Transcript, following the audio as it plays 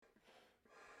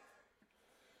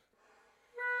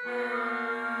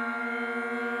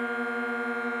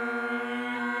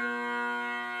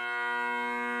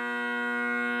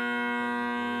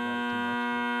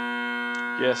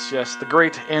Yes, yes. The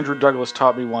great Andrew Douglas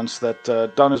taught me once that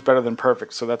done is better than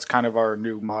perfect. So that's kind of our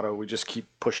new motto. We just keep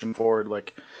pushing forward.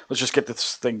 Like, let's just get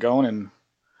this thing going, and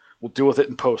we'll deal with it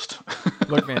in post.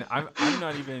 Look, man,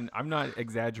 I'm not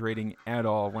exaggerating at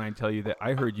all when I tell you that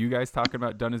I heard you guys talking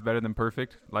about done is better than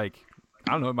perfect. Like,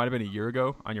 I don't know, it might have been a year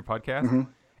ago on your podcast. Mm-hmm.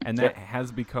 And that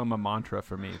has become a mantra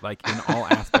for me, like in all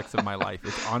aspects of my life.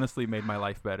 It's honestly made my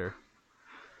life better.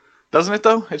 Doesn't it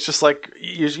though? It's just like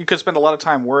you could spend a lot of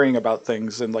time worrying about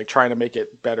things and like trying to make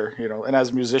it better, you know. And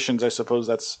as musicians, I suppose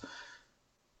that's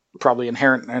probably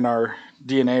inherent in our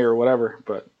DNA or whatever.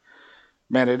 But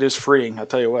man, it is freeing. I'll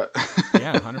tell you what.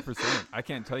 Yeah, 100%. I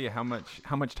can't tell you how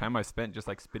much time I spent just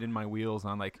like spinning my wheels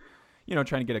on like, you know,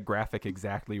 trying to get a graphic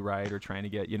exactly right or trying to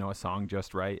get, you know, a song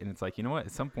just right. And it's like, you know what?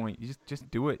 At some point, you just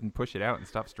do it and push it out and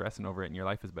stop stressing over it, and your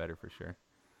life is better for sure.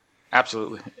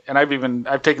 Absolutely. And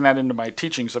I've taken that into my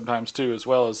teaching sometimes too, as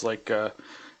well as like,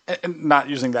 and not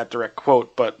using that direct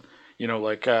quote, but you know,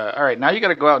 like, all right, now you got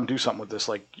to go out and do something with this.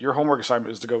 Like your homework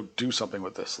assignment is to go do something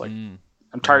with this. Like,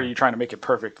 I'm tired of you trying to make it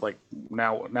perfect. Like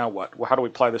now what? Well, how do we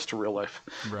apply this to real life?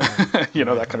 Right. You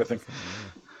know, that kind of thing.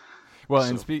 Well,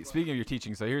 and speaking of your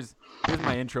teaching, so here's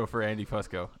my intro for Andy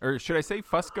Fusco. Or should I say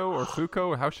Fusco or Foucault?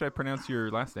 Or how should I pronounce your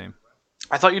last name?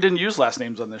 I thought you didn't use last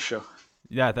names on this show.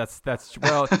 Yeah, that's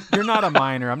well, you're not a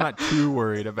minor. I'm not too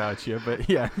worried about you, but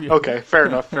yeah. Okay, fair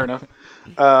enough.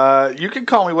 You can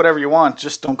call me whatever you want,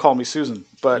 just don't call me Susan.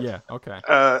 But yeah, okay.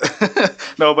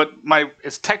 No, but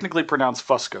it's technically pronounced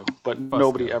Fusco, but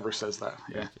nobody ever says that.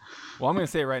 Yeah. Well, I'm going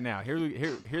to say it right now.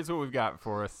 Here's what we've got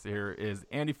for us. Here is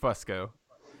Andy Fusco.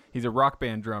 He's a rock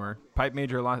band drummer, pipe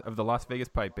major of the Las Vegas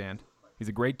Pipe Band. He's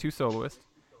a grade 2 soloist.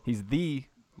 He's the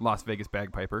Las Vegas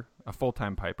bagpiper, a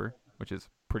full-time piper, which is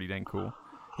pretty dang cool.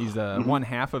 He's one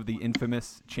half of the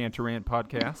infamous Chantarant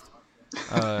podcast,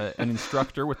 an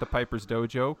instructor with the Piper's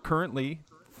Dojo,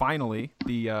 finally,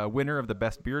 the winner of the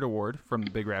Best Beard Award from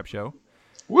the Big Rap Show.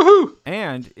 Woohoo!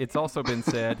 And it's also been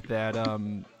said that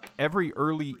every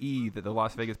early E that the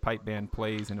Las Vegas Pipe Band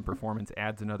plays in a performance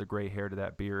adds another gray hair to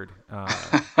that beard.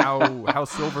 How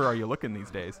silver are you looking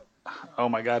these days? Oh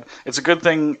my God! It's a good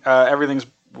thing.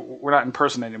 We're not in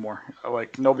person anymore.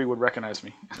 Like nobody would recognize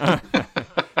me.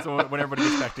 So when everybody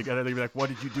gets back together, they'll be like, "What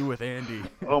did you do with Andy?"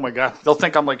 Oh my God! They'll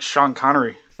think I'm like Sean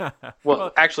Connery.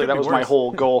 Well, actually, that was my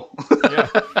whole goal. Yeah,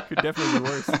 could definitely be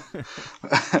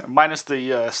worse. Minus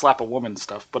the slap a woman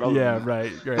stuff, but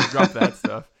right. Drop that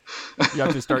stuff. You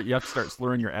have to start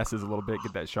slurring your S's a little bit.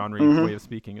 Get that Sean Reed way of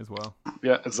speaking as well.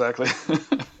 Yeah, exactly.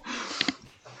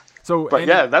 So, but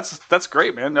Andy, yeah, that's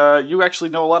great, man. You actually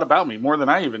know a lot about me, more than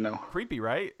I even know. Creepy,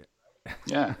 right?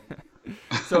 Yeah.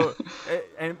 So,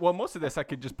 most of this I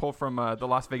could just pull from the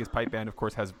Las Vegas Pipe Band. Of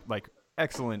course, has like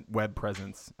excellent web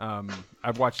presence.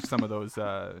 I've watched some of those.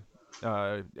 I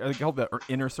think called the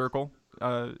Inner Circle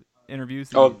interviews.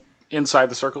 Oh, Inside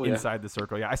the Circle. Inside the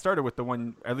Circle. Yeah, I started with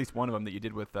at least one of them that you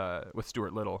did with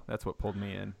Stuart Little. That's what pulled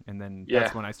me in, and then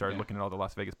that's when I started looking at all the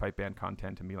Las Vegas Pipe Band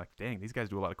content and be like, dang, these guys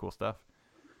do a lot of cool stuff.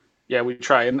 Yeah, we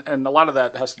try, and a lot of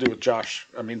that has to do with Josh.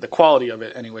 I mean, the quality of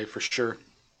it, anyway, for sure.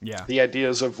 Yeah. The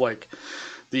ideas of like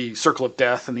the Circle of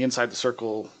Death and the Inside the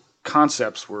Circle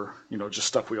concepts were, you know, just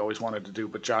stuff we always wanted to do.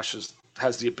 But Josh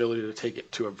has the ability to take it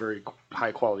to a very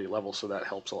high quality level, so that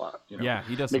helps a lot. You know? Yeah,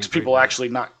 he does. Makes people actually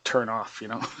not turn off. You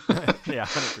know. Yeah,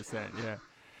 100%. Yeah.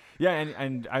 Yeah,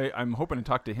 and I'm hoping to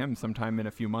talk to him sometime in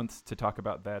a few months to talk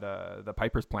about that the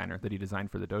Piper's Planner that he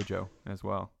designed for the dojo as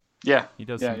well. Yeah. He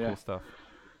does some cool stuff.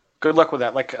 Good luck with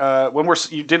that. Like when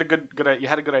you did you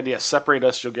had a good idea. Separate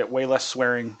us, you'll get way less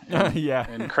swearing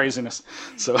and craziness.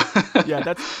 So yeah,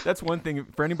 that's one thing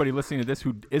for anybody listening to this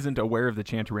who isn't aware of the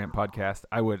Chantarant podcast.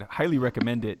 I would highly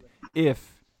recommend it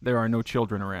if there are no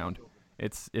children around.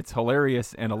 It's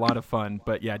hilarious and a lot of fun,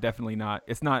 but yeah, definitely not.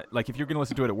 It's not like if you're going to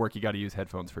listen to it at work, you got to use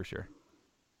headphones for sure.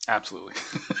 Absolutely.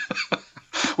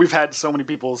 We've had so many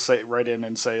people write in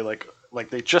and say like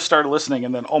they just started listening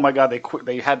and then oh my God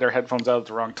they had their headphones out at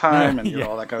the wrong time and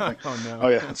all that kind of thing. Oh no. Oh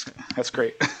yeah, that's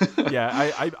great. Yeah,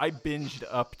 I binged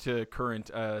up to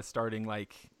current starting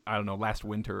like I don't know last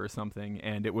winter or something,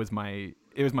 and it was my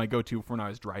go-to for when I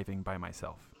was driving by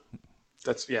myself.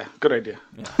 That's good idea.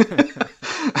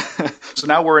 Yeah. So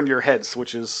now we're in your heads,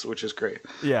 which is great.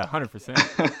 Yeah,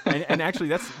 100%. And actually,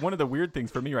 that's one of the weird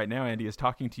things for me right now, Andy, is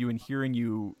talking to you and hearing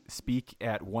you speak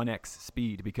at 1x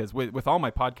speed. Because with all my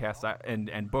podcasts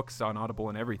and books on Audible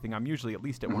and everything, I'm usually at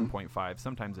least at 1.5,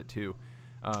 sometimes at 2.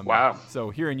 Wow. So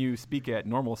hearing you speak at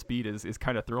normal speed is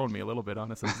kind of throwing me a little bit,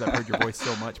 honestly, because I've heard your voice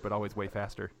so much, but always way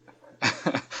faster.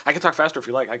 I can talk faster if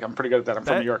you like. I'm pretty good at that. I'm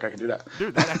from New York. I can do that.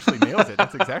 Dude, that actually nails it.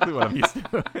 That's exactly what I'm used to.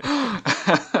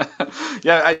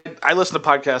 Yeah, I listen to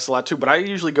podcasts a lot too, but I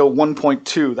usually go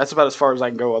 1.2. That's about as far as I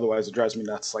can go. Otherwise, it drives me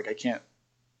nuts. Like I can't.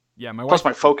 Yeah, my Plus, wife.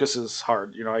 my focus is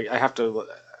hard. I have to.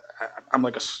 I'm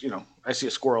like I see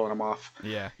a squirrel and I'm off.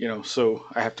 Yeah, So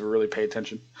I have to really pay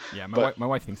attention. yeah. But My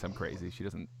wife thinks I'm crazy. She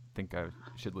doesn't think I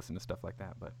should listen to stuff like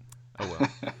that. But oh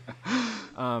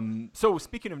well. So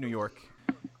speaking of New York,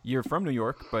 you're from New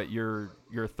York, but you're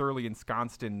thoroughly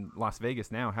ensconced in Las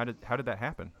Vegas now. How did that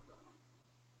happen?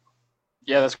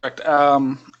 yeah, that's correct.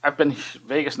 I've been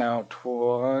Vegas now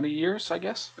 20 years, I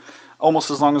guess.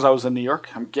 Almost as long as I was in New York.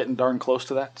 I'm getting darn close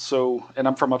to that. So, and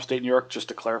I'm from upstate New York. Just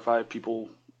to clarify, people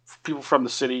from the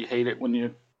city hate it when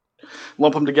you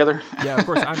lump them together. Yeah, of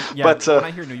course. But When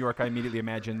I hear New York, I immediately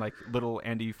imagine like little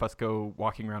Andy Fusco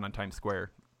walking around on Times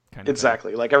Square, kind of thing.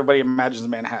 exactly, like everybody imagines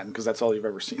Manhattan because that's all you've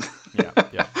ever seen Yeah,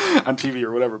 yeah, on TV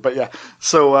or whatever. But yeah,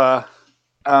 so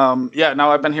yeah,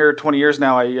 now I've been here 20 years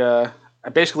now. I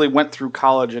basically went through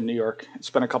college in New York.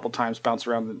 Spent a couple times, bounced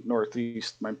around the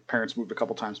Northeast. My parents moved a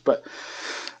couple times, but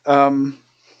and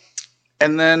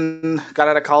then got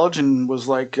out of college and was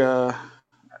like, I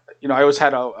always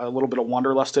had a little bit of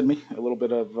wanderlust in me, a little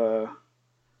bit of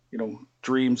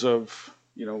dreams of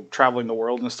traveling the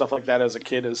world and stuff like that as a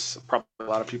kid, as probably a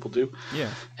lot of people do.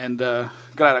 yeah. And got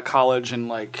out of college and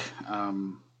me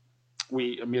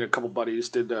and a couple buddies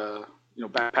did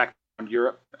backpack around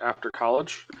Europe after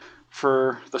college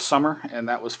for the summer, and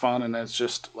that was fun. And it's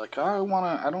just like I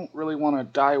don't really want to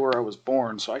die where I was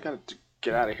born, so I got to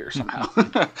get out of here somehow. Well,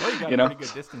 you got a pretty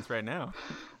good distance right now.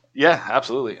 Yeah,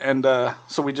 absolutely. And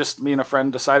so me and a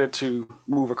friend decided to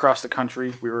move across the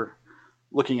country. We were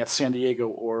looking at San Diego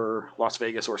or Las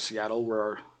Vegas or Seattle were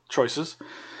our choices,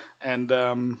 and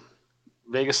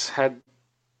Vegas had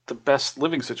the best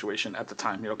living situation at the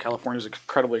time. California is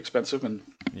incredibly expensive, and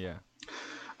Yeah.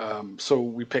 so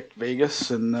we picked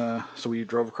Vegas, and so we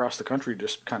drove across the country,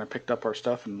 just kind of picked up our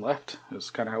stuff and left. Is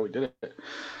kind of how we did it.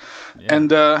 Yeah.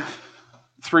 And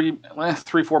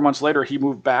 4 months later, he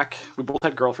moved back. We both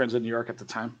had girlfriends in New York at the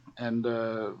time, and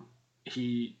I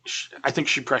think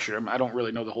she pressured him. I don't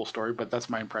really know the whole story, but that's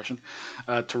my impression,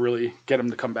 to really get him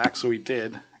to come back. So he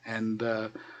did, and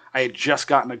I had just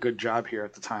gotten a good job here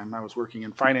at the time. I was working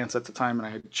in finance at the time, and I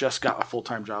had just got a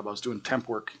full-time job. I was doing temp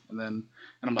work, and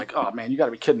I'm like, oh man, you got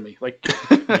to be kidding me! Like,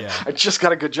 Yeah. I just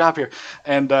got a good job here,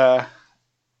 and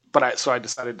so I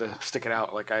decided to stick it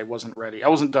out. Like I wasn't ready. I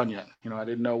wasn't done yet. I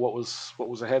didn't know what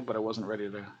was ahead, but I wasn't ready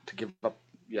to give up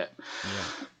yet.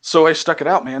 Yeah. So I stuck it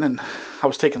out, man, and I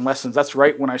was taking lessons. That's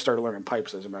right when I started learning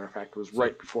pipes. As a matter of fact, it was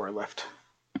right before I left.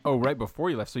 Oh, right before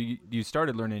you left. So you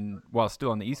started learning while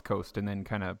still on the East Coast, and then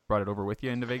kind of brought it over with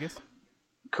you into Vegas.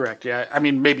 Correct. Yeah. I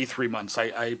mean, maybe 3 months.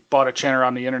 I bought a chanter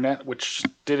on the internet, which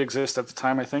did exist at the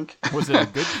time, I think. Was it a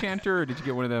good chanter, or did you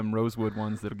get one of them rosewood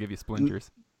ones that'll give you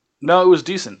splinters? No, it was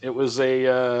decent. It was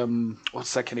a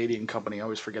what's that Canadian company? I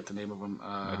always forget the name of them.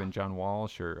 Might have been John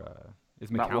Walsh, or is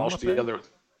Not McCallum Walsh. up there? The other.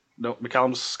 No,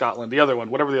 McCallum's Scotland. The other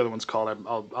one, whatever the other one's called,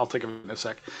 I'll think of it in a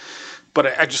sec.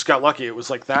 But I just got lucky. It was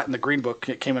like that in the Green Book.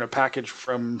 It came in a package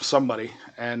from somebody,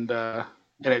 and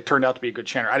it turned out to be a good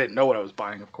chanter. I didn't know what I was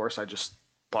buying, of course. I just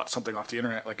bought something off the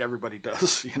internet, like everybody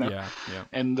does, Yeah, yeah.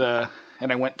 And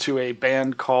I went to a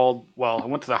band called. Well, I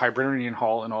went to the Hibernian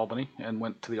Hall in Albany, and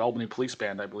went to the Albany Police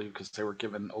Band, I believe, because they were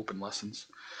given open lessons,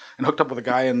 and hooked up with a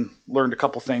guy and learned a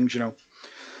couple things.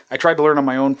 I tried to learn on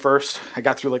my own first. I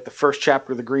got through like the first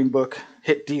chapter of the Green Book,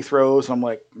 hit D throws, and I'm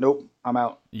like, nope, I'm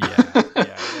out. Yeah.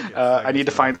 I need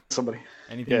to find somebody.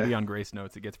 Anything beyond grace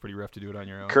notes, it gets pretty rough to do it on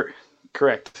your own.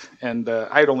 Correct. And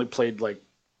I had only played like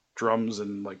drums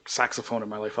and like saxophone in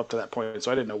my life up to that point,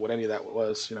 so I didn't know what any of that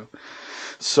was.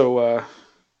 So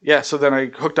so then I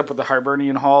hooked up with the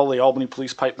Hibernian Hall, the Albany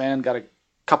Police Pipe Band, got a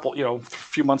couple,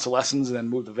 few months of lessons, and then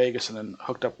moved to Vegas, and then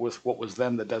hooked up with what was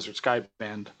then the Desert Sky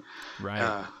Band.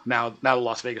 Right. Now the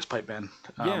Las Vegas Pipe Band.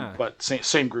 Yeah. But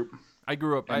same group. I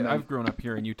grew up. I've grown up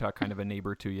here in Utah, kind of a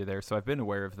neighbor to you there, so I've been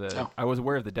aware of the. Oh. I was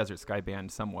aware of the Desert Sky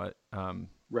Band somewhat.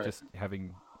 Right. Just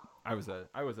having, I was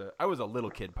a little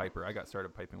kid piper. I got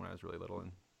started piping when I was really little,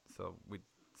 and so we'd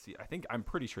see. I'm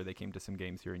pretty sure they came to some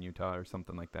games here in Utah or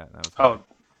something like that. That was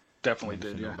definitely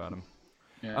did. Yeah. About them.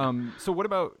 Yeah. So what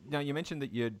about now? You mentioned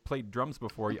that you had played drums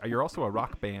before. You're also a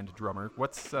rock band drummer. Are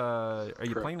you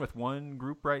Correct. playing with one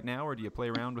group right now, or do you play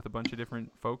around with a bunch of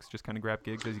different folks? Just kind of grab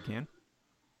gigs as you can.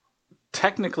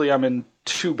 Technically, I'm in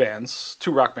two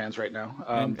rock bands right now.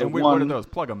 What are those?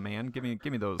 Plug them, man. Give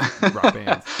me those rock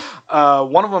bands.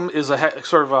 One of them is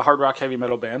sort of a hard rock heavy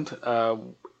metal band.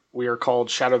 We are called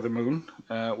Shadow the Moon.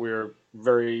 We're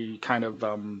very kind of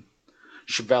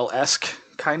Chevelle-esque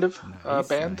kind of Nice,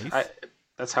 band. nice.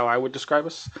 That's how I would describe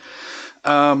us.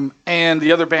 And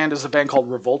the other band is a band called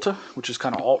Revolta, which is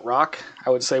kind of alt rock.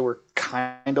 I would say we're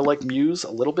kind of like Muse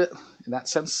a little bit in that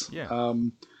sense. Yeah.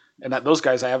 And that those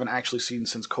guys I haven't actually seen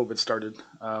since COVID started.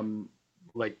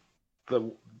 Like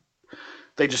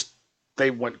they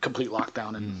went complete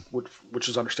lockdown, and which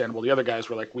is understandable. The other guys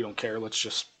were like, we don't care.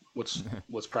 Let's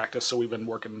practice. So we've been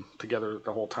working together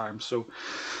the whole time. So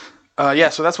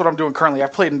so that's what I'm doing currently.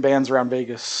 I've played in bands around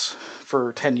Vegas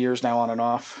for 10 years now, on and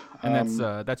off. And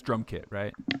that's drum kit,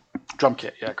 right? Drum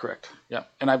kit, yeah, correct. Yeah,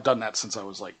 and I've done that since I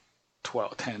was like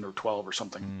 10 or 12 or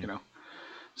something, you know.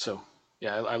 So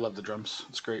yeah, I love the drums.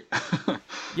 It's great.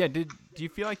 Yeah. Do you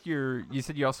feel like you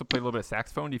said you also play a little bit of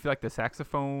saxophone? Do you feel like the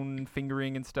saxophone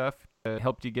fingering and stuff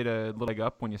helped you get a little leg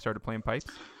up when you started playing pipes?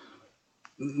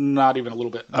 Not even a little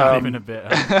bit. Not even a bit.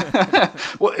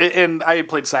 Well, and I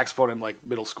played saxophone in like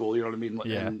middle school. You know what I mean?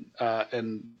 Yeah.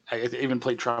 And I even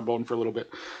played trombone for a little bit.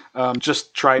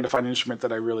 Just trying to find an instrument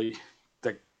that I really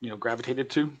gravitated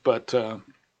to. But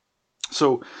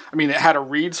so I mean, it had a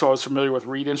reed, so I was familiar with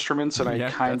reed instruments, and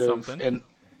I kind of something.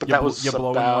 But that was you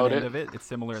blow about one it. end of it. It's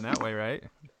similar in that way, right?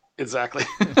 Exactly.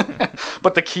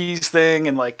 But the keys thing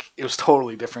and like it was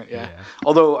totally different. Yeah.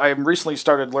 Although I recently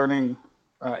started learning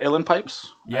uilleann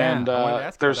pipes. Yeah. And I wanted to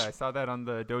ask you there's that. I saw that on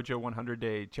the Dojo 100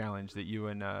 Day Challenge that you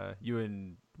and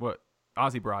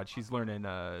Ozzy Broad. She's learning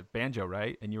banjo,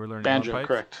 right? And you were learning banjo, uilleann pipes?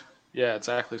 correct? Yeah,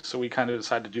 exactly. So we kind of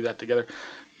decided to do that together.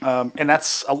 And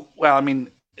that's well, I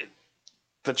mean,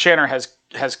 the Channer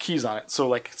has keys on it, so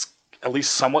like it's at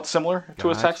least somewhat similar to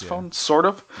a saxophone, sort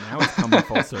of. Now it's coming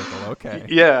full circle. Okay.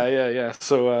 Yeah.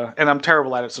 So, and I'm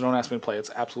terrible at it, so don't ask me to play. It's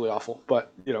absolutely awful.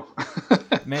 But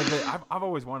Man, I've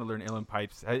always wanted to learn uilleann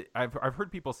pipes. I've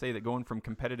heard people say that going from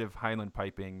competitive Highland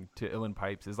piping to uilleann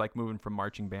pipes is like moving from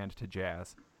marching band to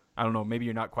jazz. I don't know. Maybe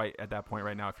you're not quite at that point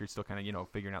right now if you're still kind of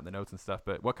figuring out the notes and stuff.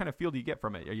 But what kind of feel do you get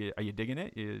from it? Are you digging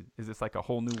it? Is this like a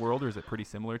whole new world, or is it pretty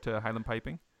similar to Highland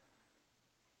piping?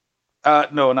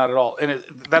 No, not at all. And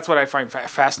that's what I find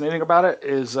fascinating about it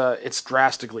is it's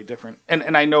drastically different.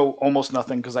 And I know almost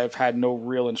nothing because I've had no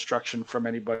real instruction from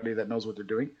anybody that knows what they're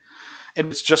doing. And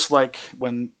it's just like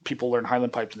when people learn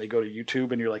Highland pipes and they go to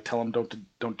YouTube and you're like, tell them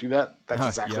don't do that. That's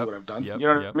exactly what I've done. You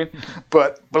know what I mean?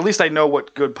 But at least I know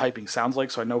what good piping sounds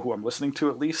like, so I know who I'm listening to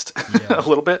at least a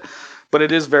little bit. But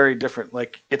it is very different.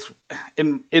 Like it's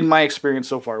in my experience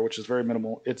so far, which is very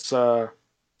minimal. It's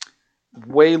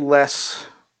way less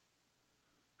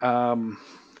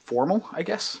formal, I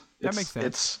guess. That makes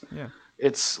sense.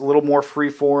 It's a little more free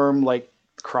form. Like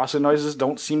crossing noises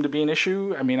don't seem to be an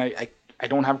issue. I mean, I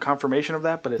don't have confirmation of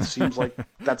that, but it seems like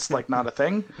that's like not a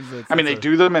thing. I mean, they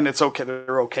do them and it's okay.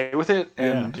 They're okay with it.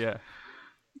 And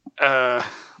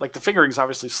like the fingering is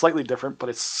obviously slightly different, but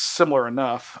it's similar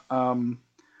enough.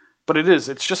 But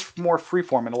it's just more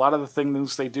freeform. And a lot of the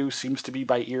things they do seems to be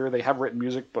by ear. They have written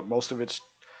music, but most of it's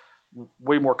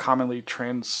way more commonly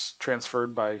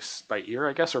transferred by ear,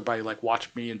 I guess, or by like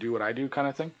watch me and do what I do kind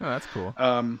of thing. Oh, that's cool.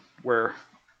 Where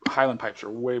Highland pipes are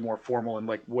way more formal and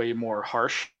like way more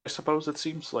harsh, I suppose it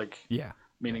seems like. Yeah.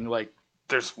 Meaning like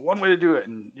there's one way to do it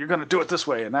and you're going to do it this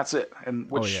way and that's it. And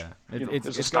which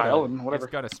it's a style and whatever.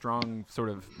 It's got a strong sort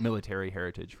of military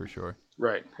heritage for sure.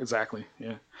 Right. Exactly.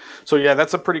 Yeah. So yeah,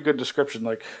 that's a pretty good description.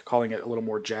 Like calling it a little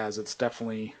more jazz. It's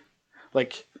definitely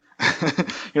like,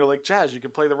 like jazz, you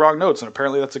can play the wrong notes, and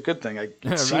apparently that's a good thing.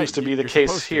 It seems to be the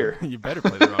case here. You better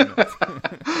play the wrong notes.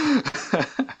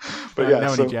 But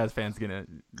now any jazz fan's gonna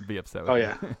be upset with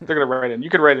yeah, they're gonna write in.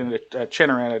 You can write in at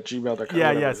channeran@gmail.com.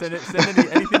 Yeah. Send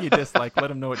anything you dislike. Let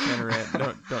them know what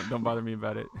Channeran. Don't bother me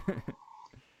about it.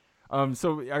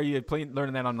 So are you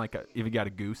learning that on like if you got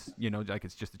a goose, like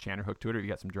it's just a Channer hook to it, or you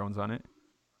got some drones on it?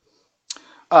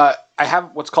 I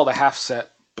have what's called a half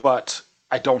set, but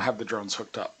I don't have the drones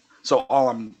hooked up. So all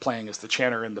I'm playing is the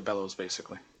Channer and the bellows,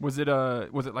 basically. Was it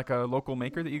like a local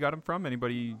maker that you got them from?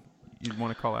 Anybody you'd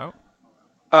want to call out?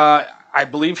 I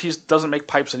believe he doesn't make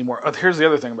pipes anymore. Here's the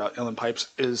other thing about uilleann pipes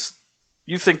is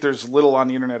you think there's little on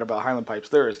the internet about Highland pipes.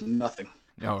 There is nothing.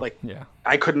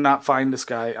 I could not find this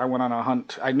guy. I went on a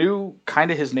hunt. I knew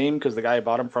kind of his name because the guy I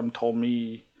bought him from told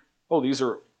me, these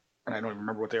are, and I don't even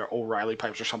remember what they are, O'Reilly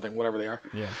pipes or something, whatever they are.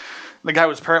 Yeah. The guy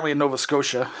was apparently in Nova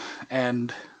Scotia,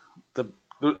 and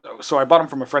so I bought him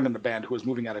from a friend in the band who was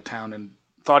moving out of town and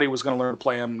thought he was going to learn to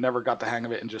play him, never got the hang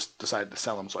of it, and just decided to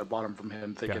sell him. So I bought him from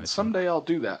him thinking, someday I'll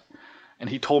do that. And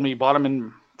he told me he bought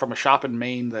him from a shop in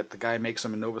Maine that the guy makes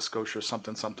them in Nova Scotia,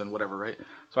 something, whatever, right?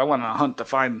 So I went on a hunt to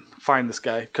find this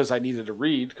guy because I needed a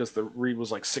reed because the reed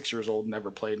was like 6 years old, never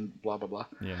played, and blah, blah, blah.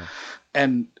 Yeah.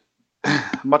 And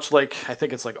much like I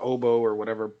think it's like oboe or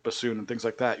whatever, bassoon and things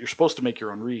like that, you're supposed to make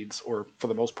your own reeds, or for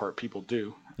the most part, people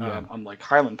do. Yeah. Unlike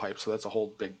Highland pipes, so that's a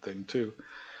whole big thing too.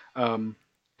 Um,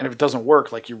 and if it doesn't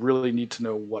work, like you really need to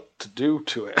know what to do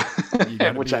to You got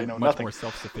it, to which be I know much nothing. more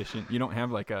self-sufficient. You don't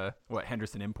have like a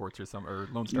Henderson Imports or some or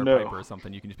Lone Star No, Piper or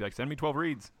something. You can just be like, send me 12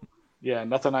 reeds. yeah,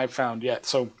 nothing I've found yet.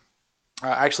 So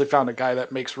I actually found a guy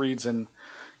that makes reeds in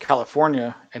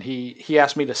California, and he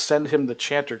asked me to send him the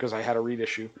chanter because I had a reed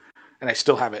issue, and I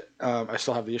still have it. I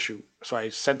still have the issue, so I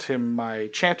sent him my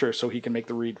chanter so he can make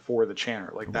the reed for the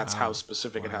chanter. Like that's how Wow.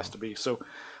 specific it has Wow. to be. So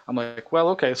I'm like, well,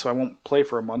 okay, so I won't play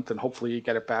for a month, and hopefully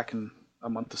get it back in a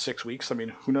month to 6 weeks. I mean,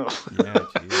 who knows? Yeah,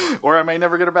 jeez. Or I may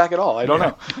never get it back at all. I don't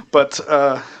Yeah.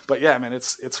 know. But yeah, man,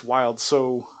 it's wild.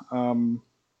 So and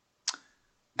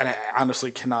I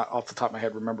honestly cannot off the top of my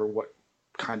head remember what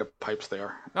kind of pipes they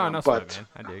are. Oh, no sweat, But man.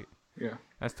 I dig it. yeah.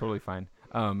 That's totally fine.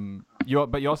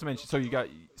 But you also mentioned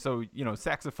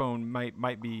saxophone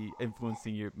might be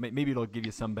influencing you. Maybe it'll give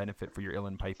you some benefit for your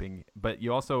uilleann piping. But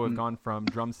you also have gone from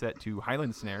drum set to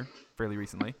Highland snare fairly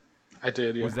recently. I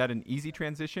did, yeah. Was that an easy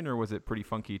transition, or was it pretty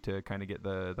funky to kind of get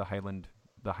the Highland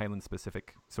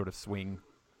specific sort of swing?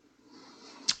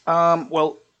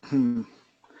 Well,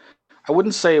 I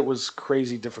wouldn't say it was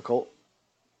crazy difficult,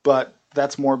 but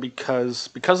that's more because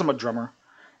I'm a drummer,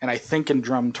 and I think in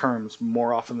drum terms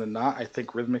more often than not. I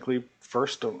think rhythmically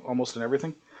first, almost in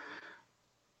everything.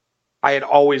 I had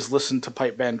always listened to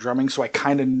pipe band drumming, so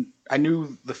I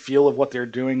knew the feel of what they were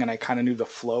doing, and I kind of knew the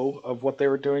flow of what they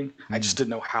were doing. I just didn't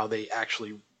know how they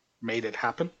actually made it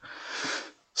happen.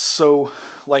 So,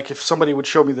 like, if somebody would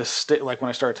show me the stick, like when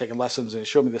I started taking lessons, and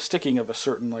show me the sticking of a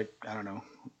certain, like, I don't know,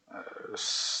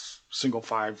 single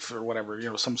five or whatever,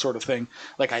 some sort of thing.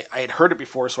 Like I had heard it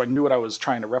before, so I knew what I was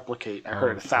trying to replicate. I heard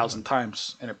Oh, it a sure. thousand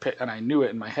times, and I knew it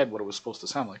in my head what it was supposed to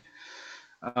sound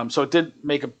like. So it did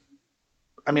make a.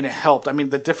 I mean, it helped. I mean,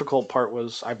 the difficult part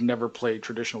was I've never played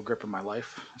traditional grip in my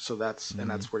life, so that's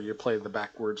where you play the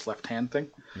backwards left hand thing.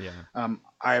 Yeah.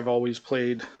 I've always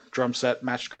played drum set,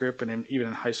 matched grip, and even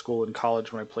in high school and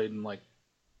college when I played in like,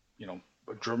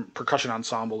 a drum percussion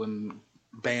ensemble and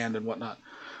band and whatnot,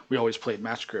 we always played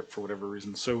match grip for whatever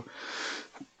reason. So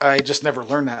I just never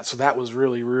learned that. So that was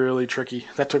really, really tricky.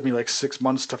 That took me like 6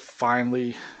 months to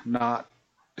finally not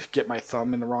get my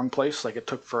thumb in the wrong place. Like it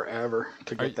took forever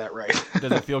to Are, get that right.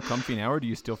 does it feel comfy now, or do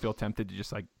you still feel tempted to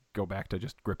just like go back to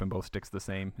just gripping both sticks the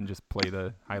same and just play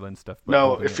the Highland stuff? But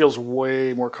No, moving it feels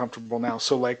way more comfortable now.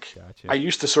 So like Gotcha. I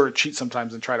used to sort of cheat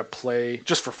sometimes and try to play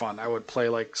just for fun. I would play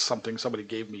like something somebody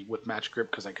gave me with match grip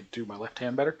because I could do my left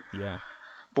hand better. Yeah.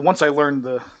 But once I learned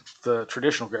the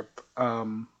traditional grip,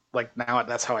 like now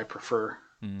that's how I prefer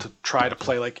to try to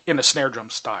play like in a snare drum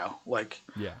style. Like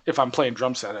Yeah. if I'm playing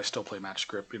drum set, I still play match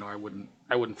grip. I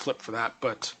wouldn't flip for that,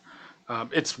 but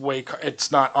it's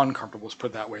not uncomfortable. Let's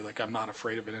put it that way. Like I'm not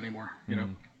afraid of it anymore.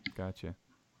 Gotcha.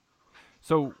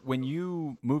 So when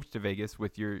you moved to Vegas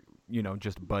with your,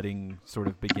 just budding sort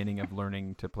of beginning of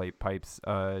learning to play pipes,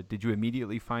 did you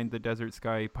immediately find the Desert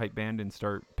Sky Pipe Band and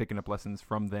start picking up lessons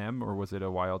from them, or was it a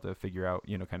while to figure out,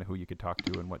 kind of who you could talk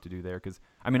to and what to do there? Because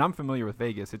I mean, I'm familiar with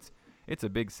Vegas. It's a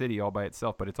big city all by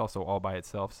itself, but it's also all by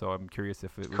itself. So I'm curious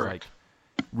if it was Correct.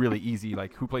 like really easy,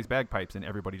 like who plays bagpipes, and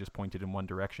everybody just pointed in one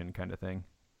direction, kind of thing.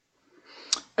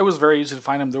 It was very easy to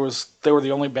find them. They were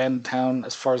the only band in town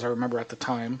as far as I remember at the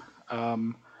time.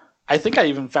 I think I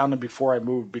even found them before I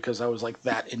moved because I was like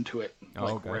that into it,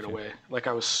 like right Gotcha. away. Like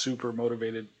I was super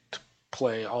motivated to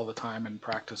play all the time and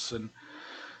practice. And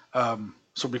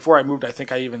so before I moved, I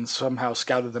think I even somehow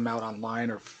scouted them out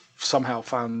online or somehow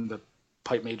found the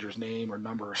pipe major's name or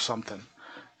number or something.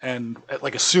 And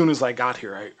like as soon as I got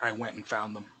here, I went and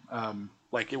found them.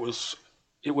 Like it was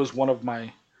one of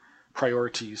my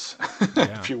priorities,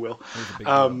 Yeah, if you will. it was a big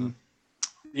deal, huh?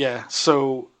 Yeah.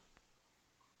 So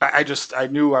I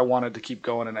knew I wanted to keep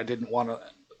going and I didn't want to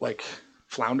like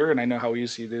flounder, and I know how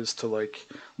easy it is to like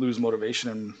lose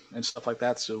motivation and stuff like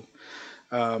that. So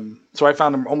I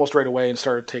found them almost right away and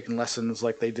started taking lessons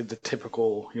like they did the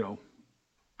typical,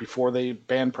 before they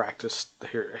band practice.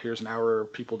 Here's an hour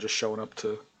of people just showing up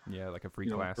to, Yeah, like a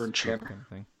free class learn group chant. kind of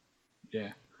thing.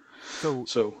 Yeah. So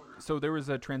So So there was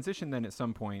a transition then at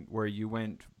some point where you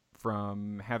went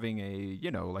from having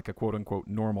like a quote unquote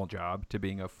normal job to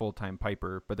being a full time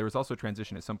piper, but there was also a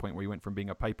transition at some point where you went from being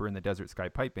a piper in the Desert Sky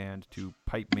Pipe Band to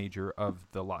pipe major of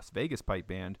the Las Vegas Pipe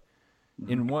Band.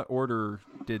 In what order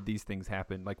did these things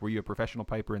happen? Like, were you a professional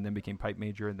piper and then became pipe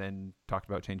major and then talked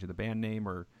about changing the band name,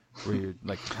 or were you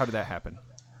like, how did that happen?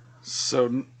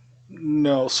 So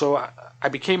no, so I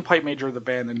became pipe major of the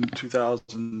band in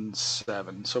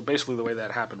 2007. So basically, the way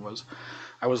that happened was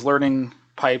I was learning.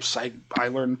 pipes. I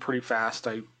learn pretty fast.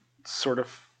 I sort of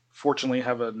fortunately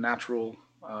have a natural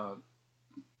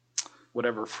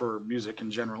whatever for music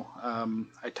in general.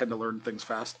 I tend to learn things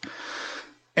fast.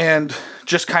 And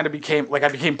just kind of I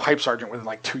became pipe sergeant within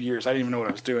like 2 years. I didn't even know what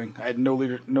I was doing. I had no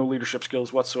leadership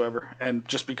skills whatsoever. And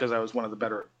just because I was one of the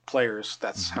better players,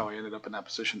 that's how I ended up in that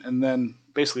position. And then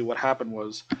basically what happened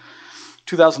was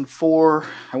 2004,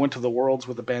 I went to the Worlds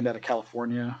with a band out of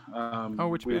California.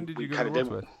 Which band did you go to the Worlds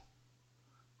with? It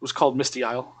was called Misty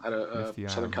Isle out of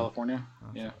Southern California.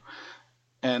 Awesome. Yeah.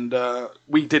 And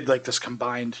we did like this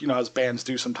combined, as bands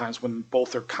do sometimes when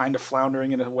both are kind of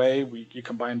floundering in a way. You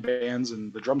combine bands,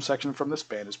 and the drum section from this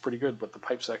band is pretty good, but the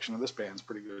pipe section of this band is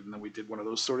pretty good. And then we did one of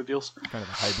those sort of deals. Kind of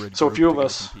a hybrid. So a few of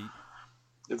us,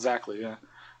 exactly, yeah.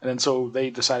 And then so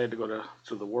they decided to go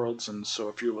to the Worlds, and so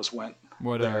a few of us went.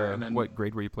 What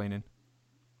grade were you playing in?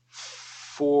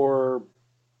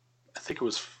 I think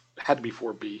it had to be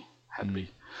 4B. Had to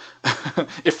be.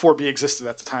 If 4B existed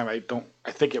at the time,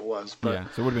 I think it was. But, yeah,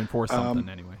 so it would have been 4 something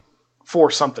anyway.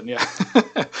 4 something, yeah.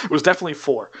 It was definitely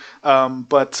 4.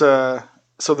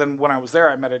 So then when I was there,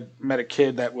 I met a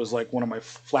kid that was like one of my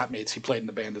flatmates. He played in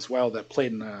the band as well, that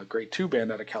played in a grade 2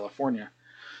 band out of California.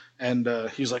 And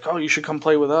he's like, oh, you should come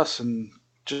play with us, and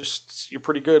just, you're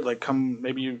pretty good. Like, come,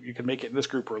 maybe you can make it in this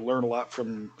group or learn a lot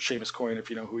from Seamus Coyne, if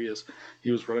you know who he is.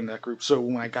 He was running that group. So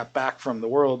when I got back from the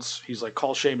Worlds, he's like,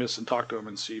 call Seamus and talk to him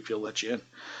and see if he'll let you in.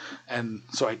 And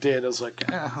so I did. I was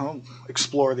like, I'll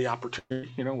explore the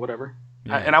opportunity, whatever.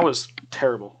 Yeah. And I was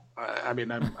terrible. I'm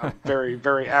a very,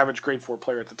 very average grade 4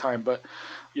 player at the time, but,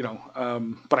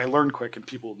 but I learned quick and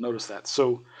people noticed that.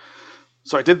 So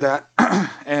I did that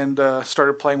and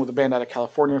started playing with a band out of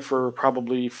California for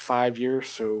probably 5 years.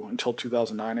 So until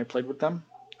 2009, I played with them.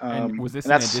 And was this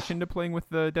in addition to playing with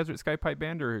the Desert Sky Pipe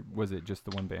Band, or was it just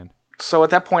the one band? So at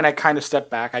that point, I kind of stepped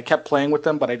back. I kept playing with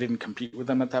them, but I didn't compete with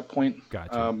them at that point.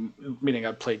 Gotcha. Meaning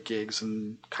I'd play gigs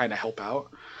and kind of help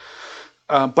out.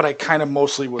 But I kind of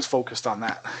mostly was focused on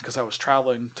that because I was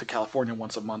traveling to California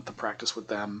once a month to practice with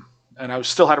them. And I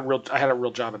had a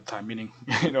real job at the time, meaning,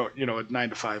 a 9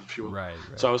 to 5, if you will. Right.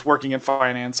 So I was working in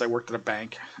finance. I worked at a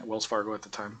bank at Wells Fargo at the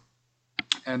time.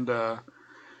 And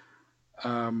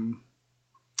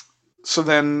so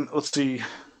then, let's see.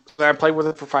 I played with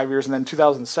it for 5 years, and then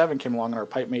 2007 came along, and our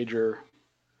pipe major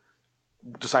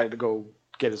decided to go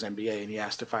get his MBA, and he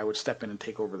asked if I would step in and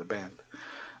take over the band.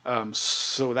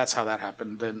 So that's how that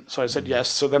happened. So I said yes.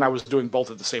 So then I was doing both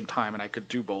at the same time, and I could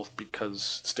do both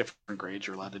because it's different grades.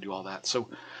 You're allowed to do all that. So,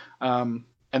 and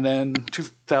then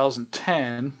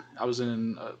 2010, I was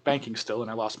in banking still,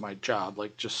 and I lost my job.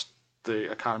 Like, just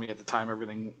the economy at the time,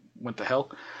 everything went to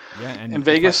hell. Yeah, and in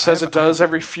Vegas, as it does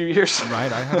every few years.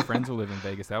 Right. I have friends who live in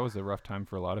Vegas. That was a rough time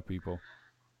for a lot of people.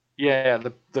 Yeah,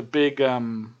 the big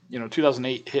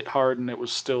 2008 hit hard, and it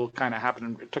was still kind of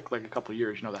happening. It took like a couple of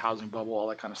years, the housing bubble, all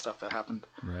that kind of stuff that happened.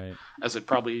 Right. As it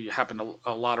probably happened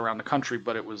a lot around the country,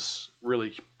 but it was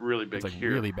really, really big it's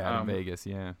here. Really bad in Vegas,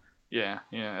 yeah. Yeah,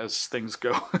 as things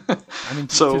go. I mean,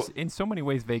 so in so many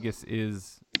ways, Vegas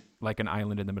is like an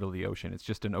island in the middle of the ocean. It's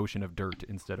just an ocean of dirt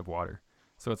instead of water.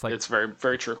 So it's like it's very,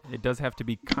 very true. It does have to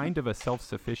be kind of a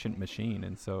self-sufficient machine,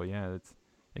 and so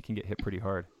it can get hit pretty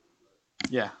hard.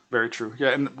 Yeah, very true. Yeah,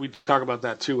 and we talk about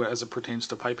that too as it pertains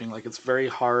to piping. Like, it's very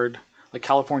hard. Like,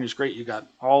 California's great. You got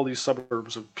all these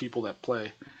suburbs of people that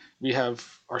play. We have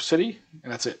our city,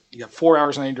 and that's it. You got 4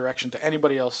 hours in any direction to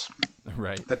anybody else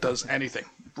right. that does anything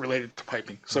related to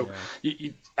piping. So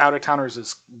out of towners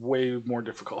is way more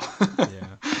difficult.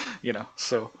 Yeah.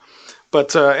 So.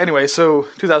 But anyway, so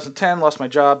 2010, lost my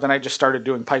job. Then I just started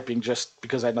doing piping just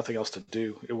because I had nothing else to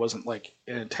do. It wasn't like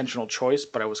an intentional choice,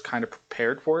 but I was kind of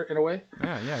prepared for it in a way.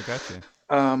 Yeah, I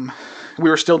gotcha. We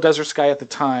were still Desert Sky at the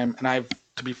time, and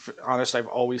to be honest, I've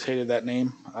always hated that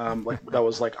name. That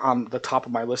was like on the top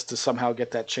of my list to somehow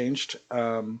get that changed.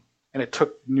 And it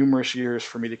took numerous years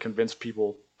for me to convince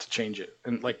people to change it,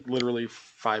 and like literally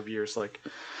 5 years. Like,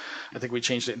 I think we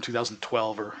changed it in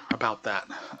 2012 or about that.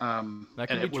 That can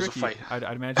and be it was tricky. a fight.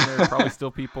 I'd imagine there are probably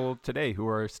still people today who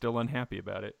are still unhappy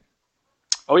about it.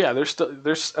 Oh yeah, there's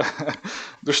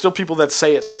still people that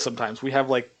say it sometimes. We have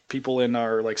like people in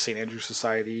our like St. Andrew's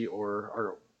Society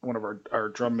or one of our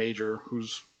drum major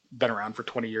who's been around for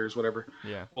 20 years, whatever.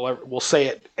 Yeah. We'll say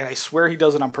it, and I swear he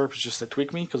does it on purpose just to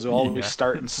tweak me because he'll always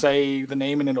start and say the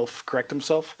name and then he'll correct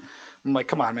himself. I'm like,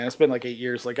 come on, man! It's been like 8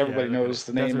 years. Like, everybody knows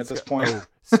the name at this point. Oh,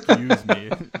 excuse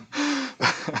me.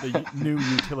 The new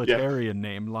utilitarian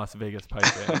name, Las Vegas Pipe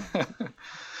Band.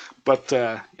 But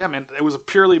man, it was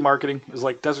purely marketing. It was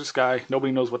like Desert Sky.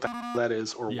 Nobody knows what the hell that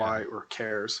is or why or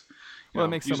cares. It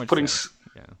makes so much sense.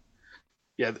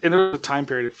 Yeah, and there was a time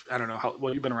period. I don't know how.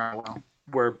 Well, you've been around a while.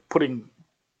 where putting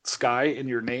Sky in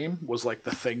your name was like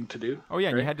the thing to do. Oh yeah,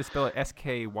 and right? you had to spell it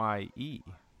Skye.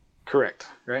 Correct,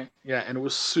 right? Yeah, and it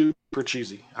was super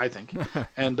cheesy, I think.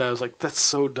 And I was like, that's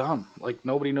so dumb. Like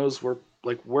nobody knows where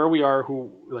we are,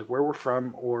 where we're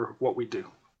from, or what we do.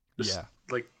 Just, Yeah.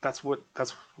 like that's what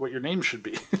your name should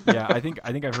be. Yeah, I think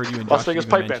I've heard you and Las Josh Vegas even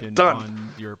Pipe mention Band, done.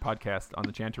 on your podcast on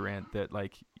the Chanter Rant that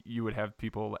like you would have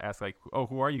people ask like, "Oh,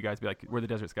 who are you guys?" Be like, "We're the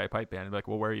Desert Sky Pipe Band." And be like,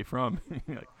 "Well, where are you from?"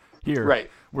 Like, here, Right.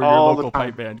 we're All your the local time.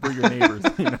 pipe band. We're your neighbors.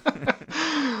 You know?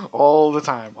 all the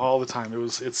time.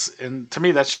 And to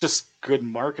me that's just good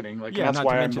marketing. Like Yeah, and not that's to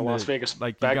why I'm the mention Las that, Vegas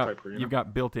like bagpiper. you've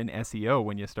got built-in SEO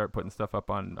when you start putting stuff up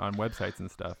on websites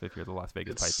and stuff. If you're the Las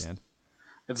Vegas Pipe Band.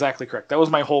 Exactly correct. That was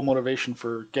my whole motivation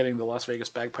for getting the Las Vegas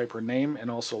Bagpiper name and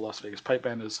also Las Vegas Pipe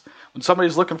Band is when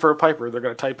somebody's looking for a piper, they're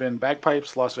going to type in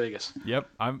bagpipes Las Vegas. Yep,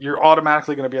 You're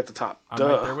automatically going to be at the top. I'm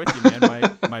right there with you,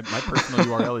 man. My personal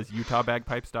URL is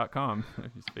utahbagpipes.com.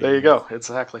 There you go.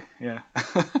 Exactly. Yeah.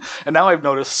 And now I've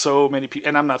noticed so many people,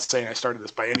 and I'm not saying I started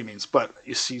this by any means, but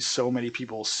you see so many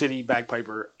people city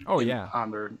bagpiper.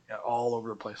 On their all over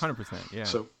the place. 100%. Yeah.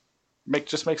 So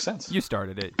just makes sense. You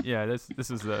started it. Yeah. This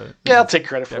is the. I'll take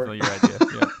credit for it. Definitely your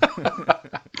idea. Yeah.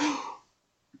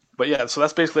 But yeah, so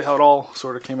that's basically how it all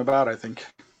sort of came about. I think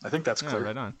that's clear.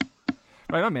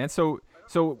 Right on, man. So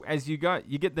as you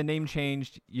get the name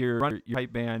changed, your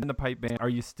pipe band and the pipe band. Are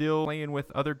you still playing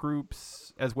with other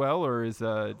groups as well, or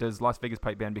does Las Vegas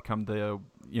Pipe Band become the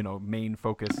main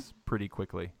focus pretty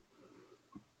quickly?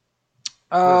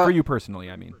 For you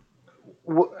personally, I mean.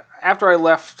 After I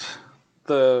left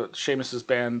the Seamus's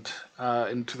band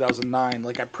in 2009,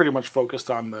 like I pretty much focused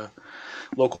on the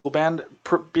local band,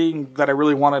 being that I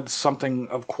really wanted something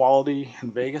of quality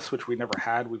in Vegas, which we never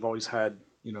had. We've always had,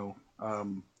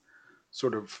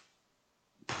 sort of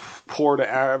poor to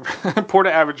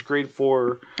average grade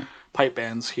 4 pipe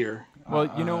bands here. Well,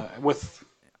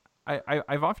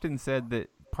 I've often said that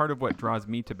part of what draws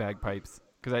me to bagpipes,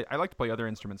 because I like to play other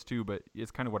instruments too, but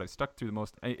it's kind of what I've stuck through the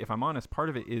most. If I'm honest, part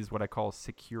of it is what I call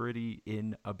security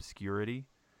in obscurity.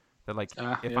 That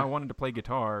if I wanted to play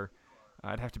guitar,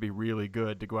 I'd have to be really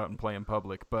good to go out and play in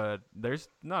public. But there's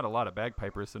not a lot of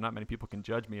bagpipers, so not many people can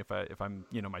judge me if I'm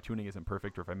my tuning isn't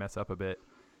perfect or if I mess up a bit.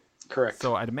 Correct.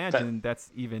 So I'd imagine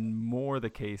that's even more the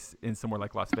case in somewhere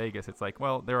like Las Vegas. It's like,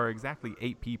 well, there are exactly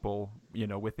 8 people,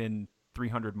 within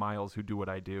 300 miles who do what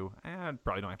I do. I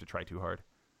probably don't have to try too hard.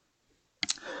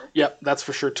 Yep, that's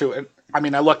for sure too. And I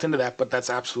mean, I looked into that, but that's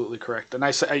absolutely correct. And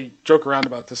I joke around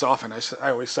about this often.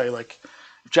 I always say, like,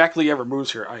 if Jack Lee ever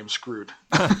moves here, I am screwed.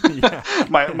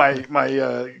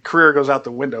 my career goes out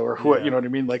the window, or what? You know what I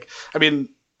mean? Like, I mean,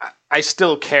 I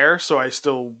still care, so I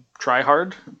still try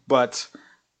hard, but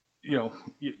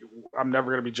I'm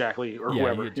never gonna be Jack Lee or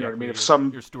whoever. You know what I mean? If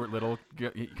you're Stuart Little,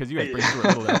 because you guys bring Stuart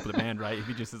Little out for the band, right? If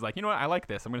he just is like, I like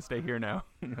this, I'm gonna stay here now.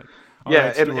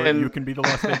 Right, Stuart, and you can be the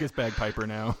Las Vegas bagpiper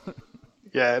now.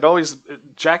 Yeah,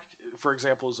 Jack, for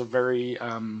example, is a very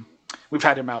we've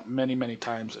had him out many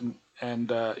times,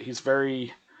 and he's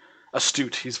very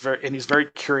astute. He's very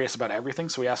curious about everything.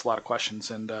 So he asks a lot of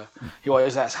questions, and he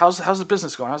always asks, "How's the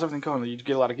business going? How's everything going?" You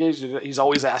get a lot of gigs. He's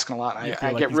always asking a lot.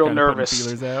 I get real nervous.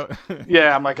 Feelers out.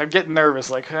 Yeah, I'm getting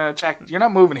nervous. Like, Jack, you're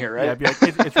not moving here, right? Yeah, I'd be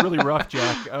like, it's really rough,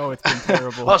 Jack. Oh, it's been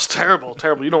terrible. Oh, it's terrible.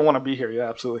 You don't want to be here. Yeah,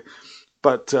 absolutely.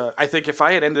 But I think if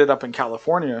I had ended up in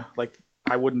California, like,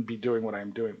 I wouldn't be doing what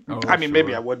I'm doing. I mean,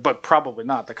 maybe I would, but probably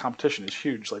not. The competition is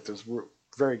huge. Like, there's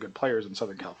very good players in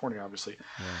Southern California, obviously.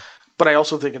 Yeah. But I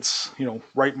also think it's,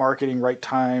 right marketing, right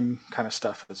time kind of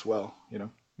stuff as well,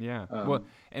 Yeah. Well,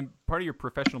 and part of your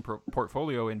professional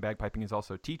portfolio in bagpiping is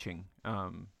also teaching.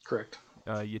 Correct.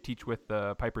 You teach with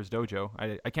the Piper's Dojo.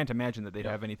 I can't imagine that they'd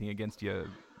have anything against you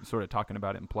sort of talking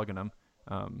about it and plugging them.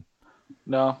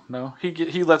 No.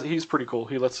 He's pretty cool.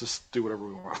 He lets us do whatever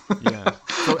we want. Yeah.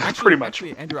 So pretty much.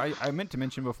 Actually, Andrew, I meant to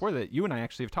mention before that you and I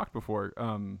actually have talked before.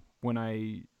 When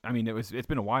it's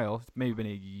been a while. It's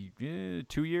maybe been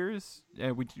 2 years.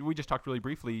 We just talked really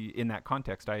briefly in that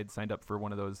context. I had signed up for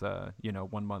one of those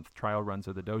 1 month trial runs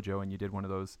of the dojo, and you did one of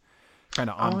those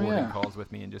kind of onboarding calls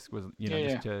with me, and just was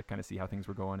just to kind of see how things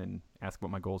were going and ask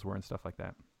what my goals were and stuff like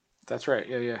that. That's right.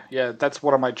 Yeah. That's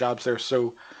one of my jobs there.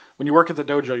 So when you work at the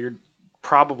dojo, you're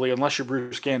probably, unless you're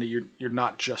Bruce Gandy, you're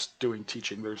not just doing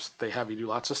teaching. They have you do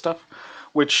lots of stuff,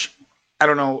 which I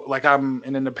don't know. Like, I'm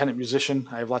an independent musician.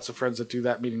 I have lots of friends that do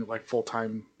that, meaning like full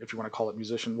time, if you want to call it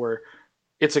musician, where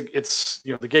it's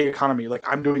the gig economy. Like,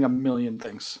 I'm doing a million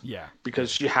things. Yeah.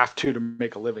 Because you have to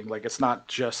make a living. Like, it's not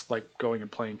just like going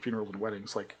and playing funerals and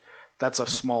weddings. Like, that's a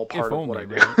small part of what I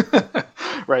do.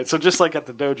 Right. So just like at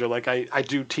the dojo, like I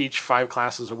do teach 5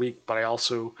 classes a week, but I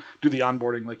also do the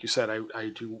onboarding. Like you said, I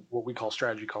do what we call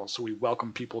strategy calls. So we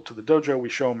welcome people to the dojo. We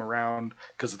show them around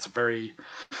because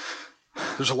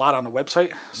there's a lot on the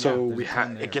website. So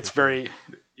it gets very,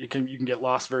 you can get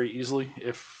lost very easily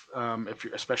if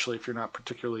you're, especially if you're not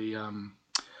particularly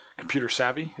computer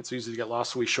savvy. It's easy to get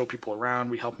lost. So we show people around.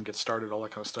 We help them get started, all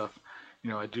that kind of stuff.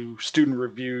 I do student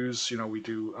reviews. We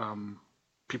do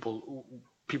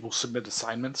people submit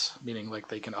assignments, meaning like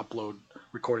they can upload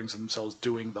recordings of themselves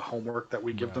doing the homework that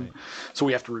we give them. So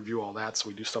we have to review all that. So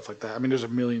we do stuff like that. I mean, there's a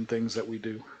million things that we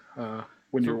do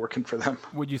when you're working for them.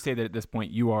 Would you say that at this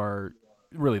point you are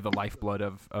really the lifeblood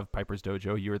of Piper's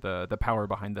Dojo? You're the power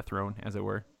behind the throne, as it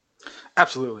were?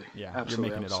 Absolutely. Yeah, absolutely.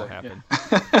 You're making it all happen.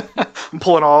 Yeah. I'm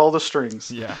pulling all the strings.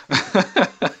 Yeah.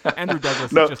 Andrew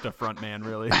Douglas is just a front man,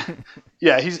 really.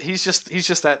 Yeah, he's just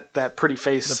that pretty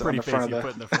face the pretty on the face front you of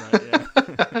put in the front.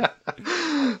 Yeah.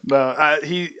 No,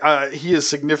 he is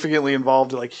significantly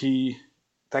involved. Like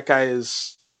that guy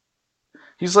is,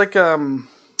 he's like I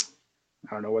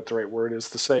don't know what the right word is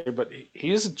to say, but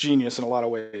he is a genius in a lot of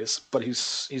ways. But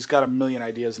he's got a million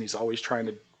ideas and he's always trying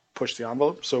to push the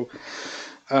envelope. So,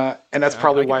 and that's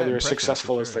probably why they're as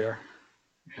successful as they are.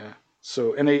 Yeah.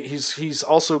 So, and he's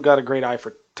also got a great eye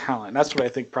for talent. And that's what I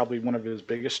think probably one of his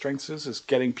biggest strengths is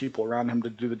getting people around him to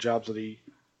do the jobs that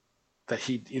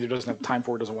he either doesn't have time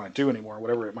for or doesn't want to do anymore,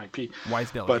 whatever it might be. Wise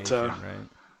delegation, right?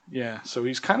 Yeah. So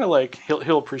he's kind of like,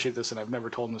 he'll appreciate this, and I've never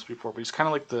told him this before, but he's kind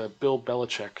of like the Bill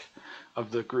Belichick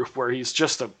of the group, where he's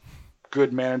just a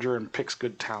good manager and picks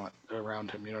good talent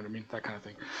around him. You know what I mean? That kind of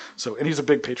thing. So, and he's a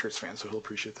big Patriots fan, so he'll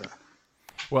appreciate that.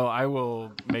 Well, I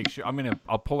will make sure.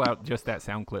 I'll pull out just that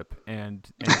sound clip and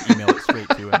email it straight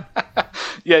to him.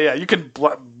 Yeah. You can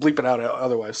bleep it out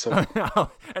otherwise. So. And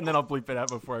then I'll bleep it out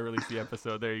before I release the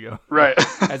episode. There you go. Right.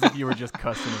 As if you were just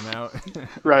cussing him out.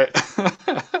 Right.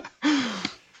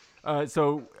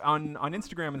 So on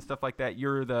Instagram and stuff like that,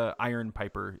 you're the Iron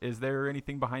Piper. Is there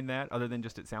anything behind that other than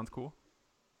just it sounds cool?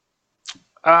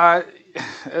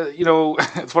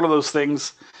 It's one of those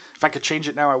things. If I could change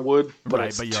it now, I would. But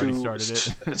right, but you already started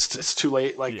it. It's too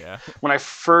late. Like yeah. When I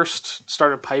first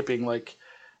started piping, like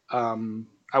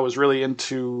I was really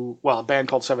into a band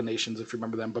called Seven Nations, if you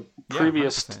remember them. But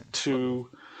previous 100%. to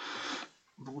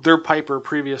their piper,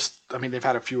 they've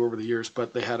had a few over the years,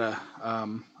 but they had a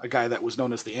guy that was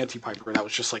known as the Anti-Piper. That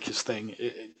was just like his thing,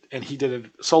 and he did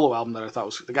a solo album that I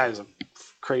thought the guy is a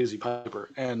crazy piper,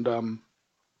 and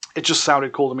it just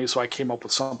sounded cool to me, so I came up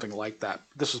with something like that.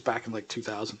 This was back in like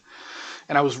 2000.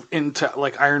 And I was into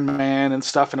like Iron Man and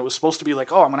stuff, and it was supposed to be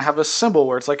like, oh, I'm gonna have this symbol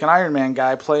where it's like an Iron Man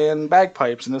guy playing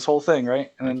bagpipes and this whole thing,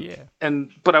 right?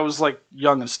 But I was like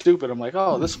young and stupid. I'm like,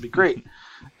 oh, this would be great.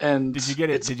 And did you get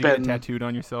it? Did you get it tattooed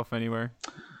on yourself anywhere?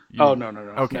 Oh no.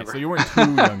 Okay, never. So you weren't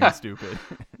too young and stupid.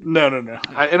 No.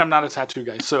 And I'm not a tattoo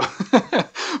guy, so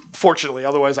fortunately,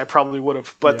 otherwise I probably would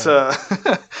have. But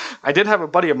I did have a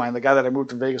buddy of mine, the guy that I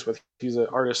moved to Vegas with. He's an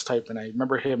artist type, and I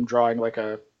remember him drawing like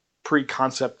a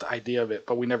pre-concept idea of it,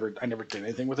 but I never did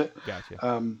anything with it. Gotcha.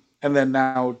 And then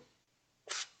now,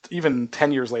 even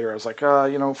 10 years later, I was like,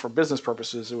 for business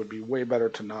purposes, it would be way better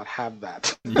to not have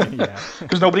that. Yeah.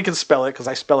 Because nobody can spell it, because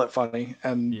I spell it funny,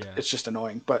 and it's just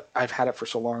annoying. But I've had it for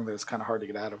so long that it's kind of hard to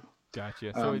get out of.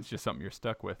 Gotcha. So it's just something you're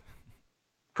stuck with.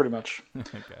 Pretty much.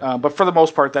 Okay. But for the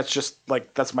most part,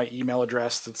 that's my email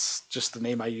address. It's just the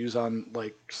name I use on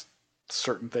like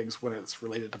certain things when it's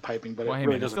related to piping. But it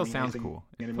really doesn't still mean sounds anything cool.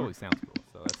 anymore. It totally sounds cool.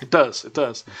 So It does. Okay.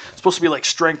 It's supposed to be like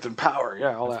strength and power.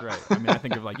 Yeah, all that's that. Right. I mean, I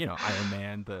think of like Iron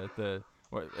Man,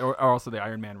 or also the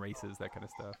Iron Man races, that kind of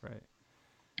stuff, right?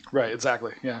 Right.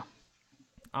 Exactly. Yeah.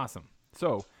 Awesome.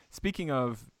 So speaking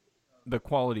of the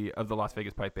quality of the Las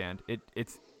Vegas Pipe Band,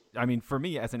 it's. I mean, for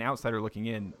me as an outsider looking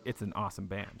in, it's an awesome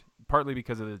band. Partly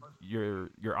because of your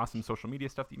awesome social media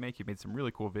stuff that you make. You made some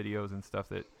really cool videos and stuff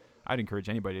that I'd encourage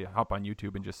anybody to hop on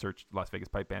YouTube and just search Las Vegas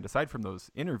Pipe Band. Aside from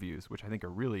those interviews, which I think are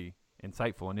really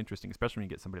insightful and interesting, especially when you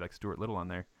get somebody like Stuart Little on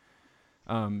there.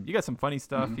 You got some funny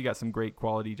stuff. Mm-hmm. You got some great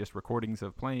quality just recordings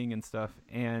of playing and stuff.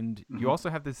 And you also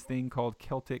have this thing called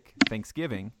Celtic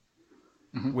Thanksgiving,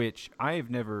 which I've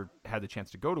never had the chance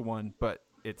to go to one, but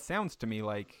it sounds to me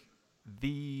like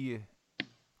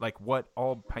what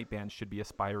all pipe bands should be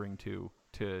aspiring to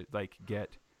like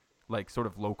get like sort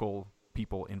of local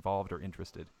people involved or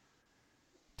interested.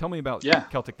 Tell me about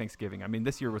Celtic Thanksgiving. I mean,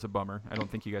 this year was a bummer. I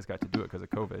don't think you guys got to do it because of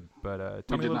COVID, but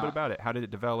tell me a little bit about it. How did it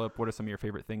develop? What are some of your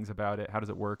favorite things about it? How does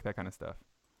it work? That kind of stuff.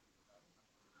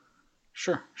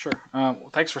 Sure. Well,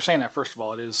 thanks for saying that. First of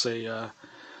all, it is a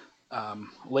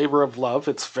labor of love.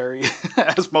 It's very,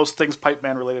 as most things pipe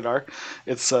band related are,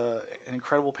 it's an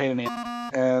incredible pain in the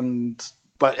ass.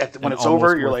 But when And it's over,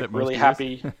 almost you're worth like it most really years.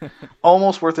 happy.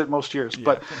 Almost worth it most years. Yeah.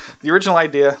 But the original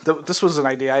idea, this was an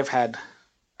idea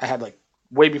I had like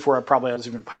way before I was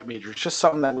even pipe major. It's just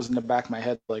something that was in the back of my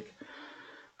head. Like,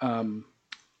 um,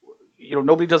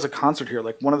 nobody does a concert here.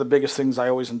 Like one of the biggest things I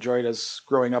always enjoyed as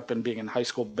growing up and being in high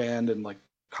school band and like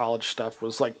college stuff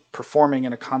was like performing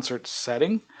in a concert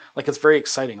setting. Like it's very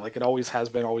exciting. Like it always has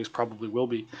been, always probably will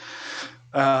be.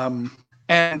 Um,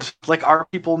 and like our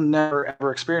people never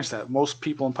ever experience that. Most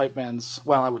people in pipe bands,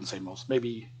 well, I wouldn't say most,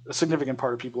 maybe a significant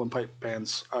part of people in pipe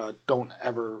bands don't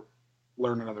ever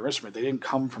learn another instrument. They didn't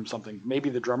come from something. Maybe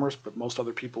the drummers, but most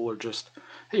other people are just,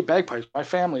 hey, bagpipes. My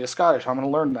family is Scottish. I'm going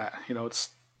to learn that. It's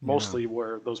Yeah. mostly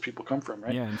where those people come from,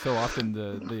 right? Yeah, and so often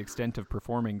the extent of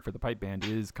performing for the pipe band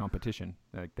is competition.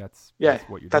 Like that's Yeah,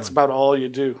 what you're that's doing. about all you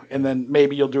do. And then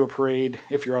maybe you'll do a parade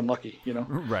if you're unlucky.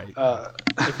 Right. Uh,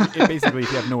 Basically,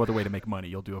 if you have no other way to make money,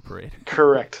 you'll do a parade.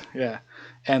 Correct. Yeah,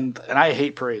 and I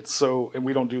hate parades, and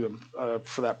we don't do them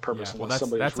for that purpose Yeah, well, unless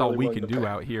somebody's that's really all we willing can to do pay.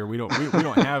 out here. We don't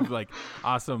have like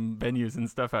awesome venues and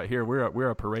stuff out here. We're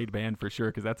a parade band for sure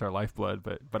because that's our lifeblood.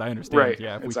 But I understand. Right,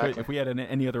 Yeah, exactly. if we had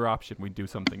any other option, we'd do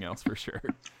something else for sure.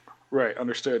 Right.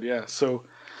 Understood. Yeah. So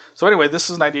anyway, this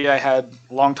is an idea I had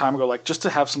a long time ago, like just to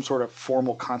have some sort of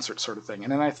formal concert sort of thing,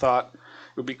 and then I thought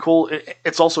it would be cool.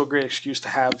 It's also a great excuse to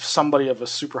have somebody of a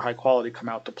super high quality come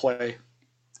out to play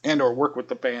and or work with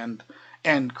the band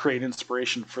and create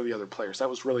inspiration for the other players. That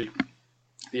was really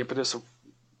the impetus of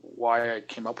why I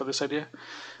came up with this idea.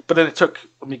 But then it took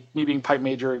me being pipe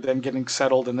major, then getting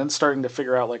settled, and then starting to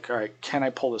figure out like, all right, can I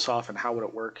pull this off and how would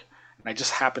it work? And I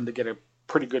just happened to get a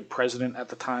pretty good president at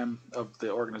the time of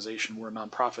the organization. We're a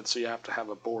nonprofit, so you have to have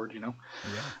a board. Yeah.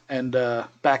 And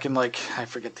back in like, I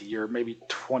forget the year, maybe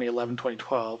 2011,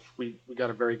 2012, we got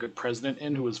a very good president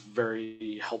in who was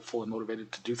very helpful and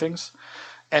motivated to do things.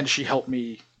 And she helped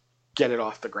me get it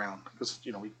off the ground because,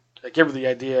 I gave her the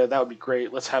idea. That would be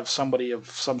great. Let's have somebody of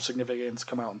some significance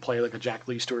come out and play, like a Jack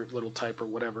Lee Stewart little type or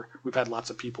whatever. We've had lots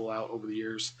of people out over the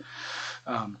years.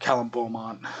 Callum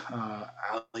Beaumont,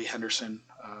 Ali Henderson.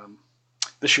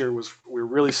 This year we were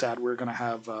really sad. We were going to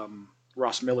have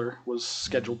Ross Miller was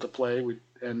scheduled to play,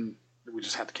 and we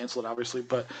just had to cancel it, obviously.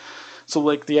 But so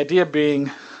like the idea being,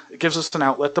 it gives us an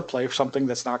outlet to play something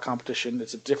that's not competition.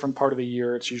 It's a different part of the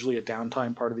year. It's usually a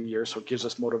downtime part of the year, so it gives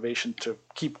us motivation to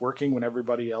keep working when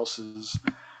everybody else is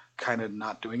kind of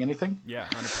not doing anything. Yeah,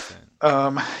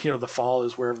 100%. The fall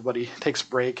is where everybody takes a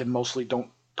break and mostly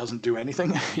doesn't do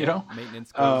anything.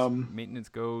 Maintenance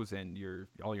goes, and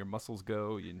all your muscles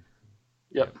go.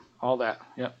 Yep, all that.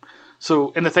 Yep.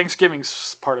 So, and the Thanksgiving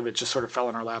part of it just sort of fell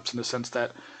in our laps in the sense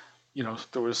that,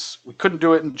 we couldn't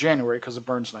do it in January because of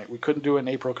Burns Night. We couldn't do it in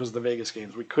April because of the Vegas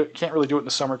games. We can't really do it in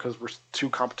the summer because we're too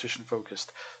competition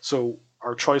focused. So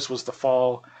our choice was the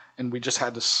fall, and we just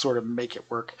had to sort of make it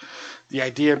work. The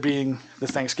idea being the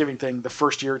Thanksgiving thing, the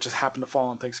first year it just happened to fall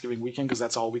on Thanksgiving weekend because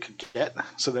that's all we could get.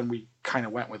 So then we kind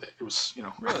of went with it. It was,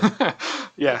 Really?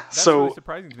 Yeah. That's really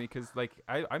surprising to me because like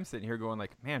I'm sitting here going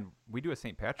like, man, we do a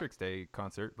St. Patrick's Day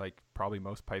concert like probably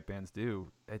most pipe bands do.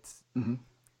 It's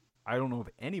I don't know of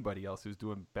anybody else who's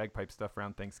doing bagpipe stuff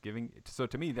around Thanksgiving. So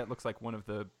to me, that looks like one of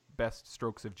the best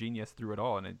strokes of genius through it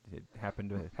all, and it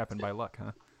happened by luck,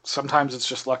 huh? Sometimes it's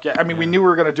just luck. Yeah, I mean, we knew we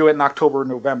were going to do it in October or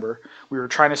November. We were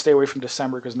trying to stay away from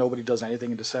December because nobody does anything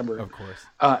in December. Of course.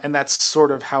 And that's sort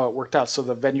of how it worked out. So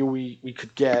the venue we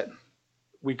could get,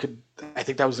 I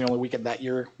think that was the only weekend that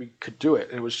year we could do it.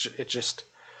 We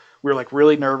were like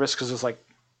really nervous because it's like,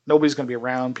 nobody's going to be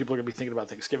around. People are going to be thinking about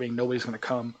Thanksgiving. Nobody's going to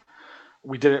come.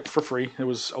 We did it for free. It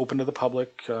was open to the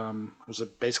public. It was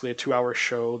basically a 2-hour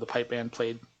show. The pipe band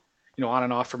played, on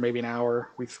and off for maybe an hour.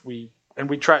 We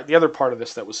tried. The other part of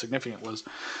this that was significant was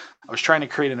I was trying to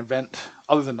create an event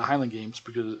other than the Highland Games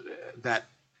because that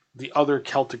the other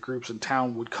Celtic groups in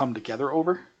town would come together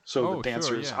over. So the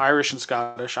dancers, sure, yeah. Irish and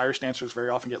Scottish. Irish dancers very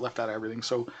often get left out of everything.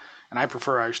 So, and I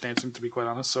prefer Irish dancing to be quite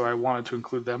honest. So I wanted to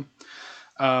include them.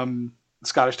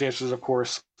 Scottish dancers, of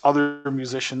course, other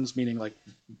musicians, meaning like,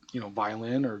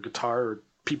 violin or guitar or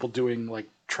people doing like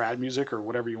trad music or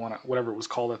whatever whatever it was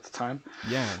called at the time.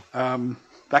 Yeah.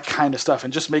 That kind of stuff,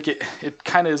 and just make it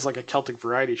kind of is like a Celtic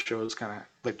variety show is kind of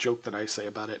like joke that I say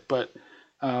about it. But,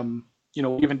 we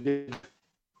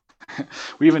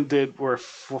even did where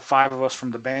 5 of us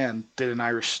from the band did an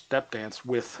Irish step dance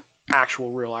with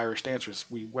actual real Irish dancers.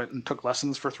 We went and took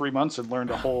lessons for 3 months and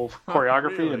learned a whole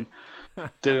choreography Really? And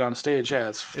did it on stage. Yeah,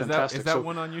 it's fantastic. Is that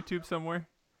one on YouTube somewhere?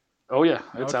 Oh yeah,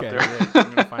 it's out there. Yeah, I'm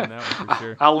gonna find that one for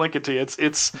sure. I'll link it to you.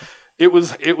 It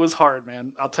was hard,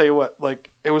 man. I'll tell you what. Like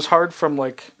it was hard from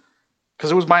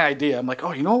because it was my idea. I'm like,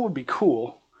 oh, what would be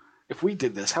cool if we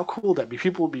did this? How cool would that be?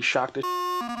 People would be shocked.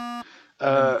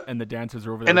 And the dancers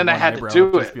are over there. And then with I one had to eyebrow do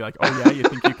up, just it. be like, "Oh yeah, you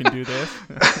think you can do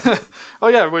this?" Oh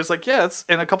yeah, everybody's like, yeah.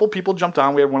 And a couple people jumped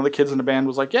on. We had one of the kids in the band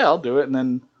was like, yeah, I'll do it. And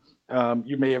then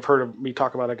you may have heard of me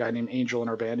talk about a guy named Angel in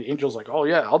our band. Angel's like, oh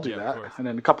yeah, I'll do Yeah, of that. course. And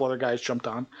then a couple other guys jumped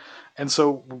on, and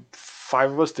so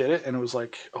 5 of us did it. And it was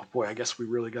like, oh boy, I guess we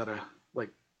really gotta like.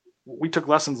 We took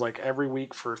lessons like every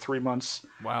week for 3 months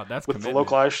Wow, that's with the commitment.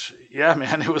 localized. Yeah,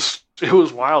 man, it was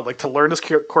wild. Like to learn this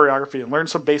choreography and learn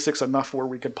some basics enough where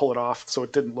we could pull it off, so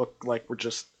it didn't look like we're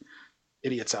just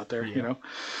idiots out there, you know.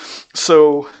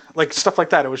 So like stuff like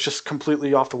that, it was just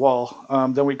completely off the wall.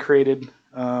 Then we created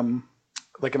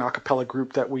like an a cappella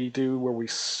group that we do where we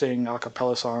sing a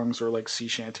cappella songs or like sea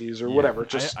shanties or whatever,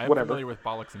 just I'm whatever. familiar with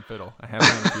Bollocks and Fiddle. I have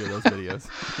seen a few of those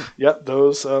videos. Yep,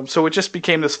 those. So it just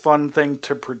became this fun thing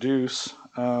to produce.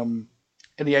 And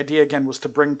the idea again was to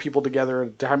bring people together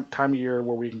at a time of year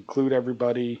where we include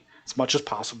everybody as much as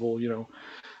possible, you know,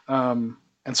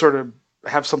 and sort of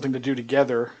have something to do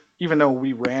together. Even though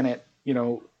we ran it, you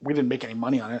know, we didn't make any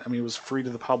money on it. I mean, it was free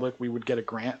to the public. We would get a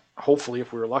grant, hopefully,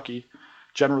 if we were lucky.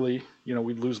 Generally, you know,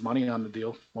 we'd lose money on the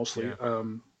deal mostly. Yeah.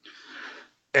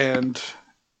 And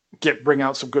bring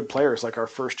out some good players. Like our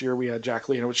first year, we had Jack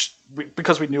Lee, which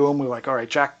because we knew him, we were like, all right,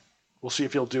 Jack, we'll see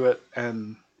if he'll do it,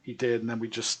 and he did. And then we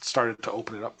just started to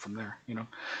open it up from there, you know.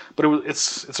 But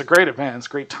it's a great event. It's a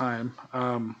great time.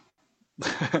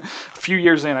 A few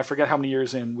years in, I forget how many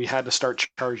years in, we had to start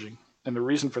charging, and the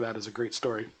reason for that is a great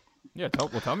story. Yeah,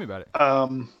 tell me about it.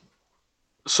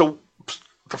 So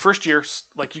the first year,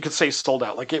 like you could say, sold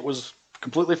out. Like it was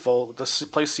completely full. The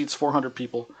place seats 400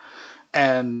 people.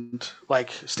 And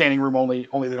like standing room only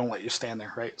they don't let you stand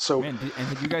there, right? So Man, and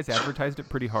had you guys advertised it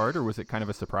pretty hard, or was it kind of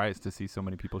a surprise to see so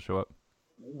many people show up?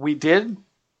 we did,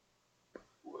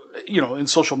 you know, in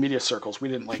social media circles. We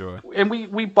didn't like, Sure. and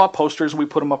we bought posters and we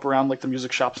put them up around like the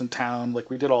music shops in town. Like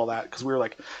we did all that because we were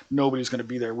like, nobody's going to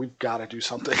be there. We've got to do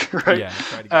something, right? Yeah,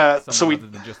 try to get so someone other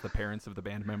than just the parents of the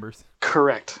band members.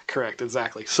 Correct,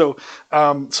 exactly. So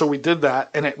so we did that,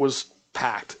 and it was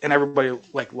packed, and everybody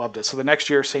like loved it. So the next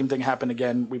year, same thing happened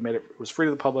again. We made it was free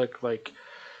to the public, like,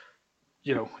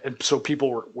 you know, and so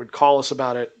people would call us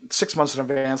about it 6 months in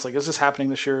advance. Like, is this happening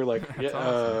this year? Like,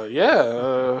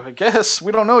 I guess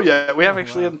we don't know yet. We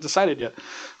haven't decided yet.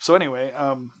 So anyway,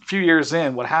 a few years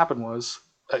in, what happened was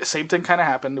same thing kind of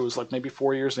happened. It was like maybe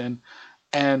 4 years in,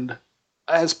 and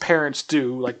as parents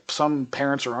do, like some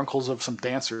parents or uncles of some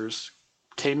dancers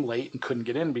came late and couldn't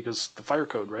get in because the fire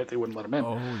code, right? They wouldn't let them in.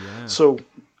 Oh yeah. So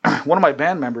one of my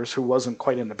band members who wasn't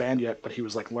quite in the band yet, but he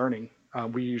was like learning,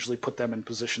 we usually put them in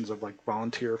positions of like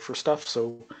volunteer for stuff.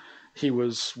 So he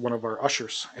was one of our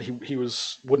ushers, and he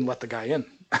wouldn't let the guy in.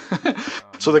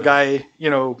 So the guy, you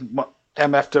know,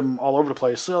 MF'd him all over the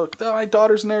place. So my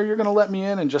daughter's in there. You're going to let me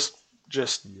in? And just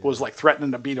was like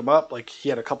threatening to beat him up. Like he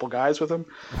had a couple guys with him.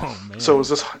 Oh man. So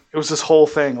it was this whole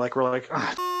thing. Like we're like,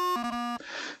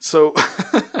 so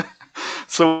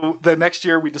so the next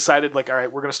year we decided like, all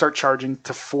right, we're going to start charging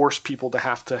to force people to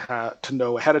have to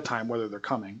know ahead of time whether they're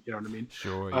coming. You know what I mean?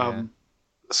 Sure. Yeah.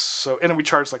 So and then we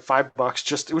charged like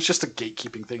 $5. It was just a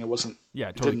gatekeeping thing. It wasn't. Yeah.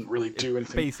 It Totally. didn't really do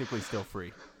anything. Basically, still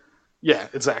free. Yeah,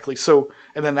 exactly. So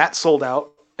and then that sold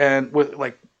out and with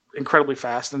like incredibly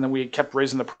fast. And then we kept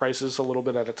raising the prices a little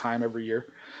bit at a time every year.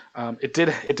 It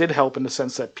did help in the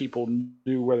sense that people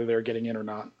knew whether they were getting in or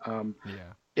not. Yeah.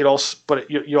 It also,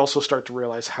 but you also start to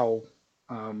realize how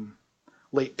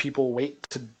late people wait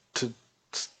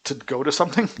to go to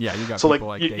something. Yeah, you got so people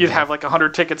like you'd have like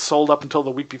 100 tickets sold up until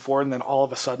the week before, and then all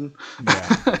of a sudden,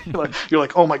 Yeah. you're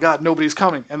like, oh my god, nobody's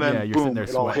coming, and then Yeah, you're boom, sitting there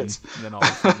it all sweating, hits. and then all of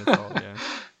a sudden it's all yeah.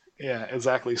 Yeah,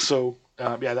 exactly. So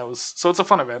that was so it's a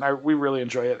fun event. We really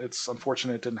enjoy it. It's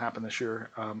unfortunate it didn't happen this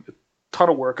year. A ton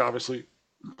of work, obviously,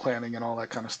 planning and all that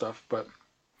kind of stuff. But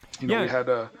you know, Yeah. we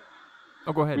had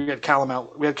Oh, go ahead. we had Callum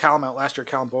out. We had Callum out last year,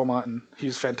 Callum Beaumont, and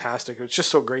he's fantastic. It's just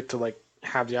so great to like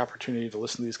have the opportunity to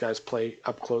listen to these guys play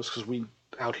up close because we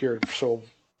out here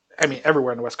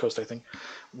everywhere on the West Coast, I think,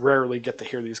 rarely get to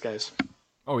hear these guys.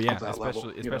 Oh yeah, that level,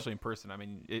 you know. especially in person. I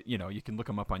mean, you know, you can look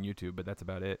them up on YouTube, but that's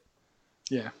about it.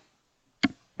 Yeah.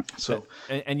 So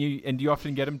And do you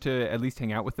often get them to at least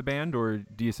hang out with the band, or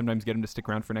do you sometimes get them to stick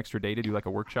around for an extra day to do like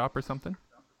a workshop or something?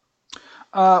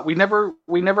 we never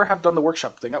have done the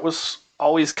workshop thing. That was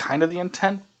always kind of the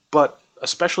intent, but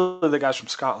especially the guys from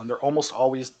Scotland, they're almost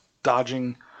always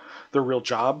dodging their real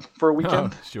job for a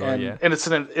weekend. Oh, sure, and, yeah. and it's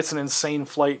an insane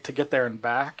flight to get there and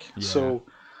back. Yeah. So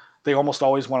they almost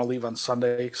always want to leave on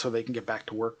Sunday so they can get back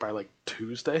to work by like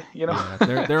Tuesday, you know?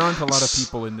 Yeah, there aren't a lot of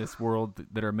people in this world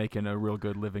that are making a real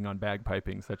good living on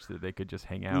bagpiping such that they could just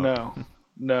hang out.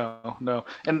 No.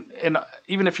 And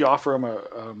even if you offer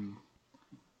them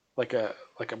like a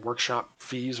workshop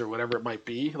fees or whatever it might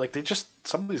be. Like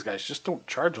some of these guys just don't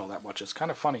charge all that much. It's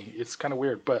kind of funny. It's kind of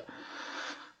weird, but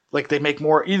like they make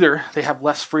more, either they have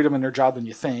less freedom in their job than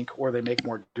you think, or they make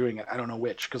more doing it. I don't know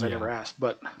which, because I never asked,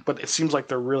 but it seems like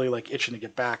they're really like itching to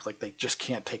get back. Like they just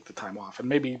can't take the time off, and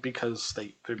maybe because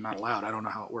they're not allowed. I don't know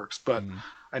how it works, but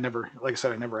I never, like I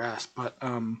said, I never asked. But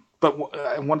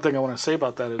one thing I want to say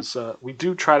about that is we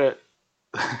do try to.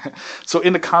 So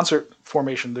in the concert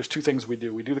formation, there's two things we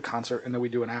do. We do the concert, and then we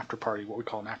do an after party, what we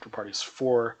call an after parties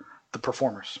for the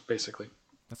performers, basically.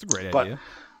 That's a great idea.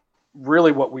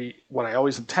 Really what I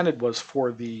always intended was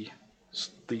for the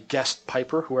guest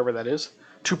piper, whoever that is,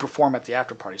 to perform at the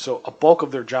after party. So a bulk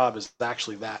of their job is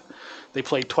actually that. They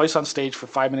play twice on stage for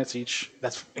 5 minutes each.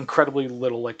 That's incredibly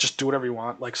little. Like, just do whatever you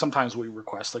want. Like, sometimes we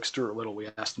request, like Stuart Little, I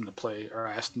asked him to play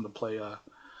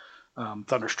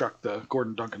Thunderstruck, the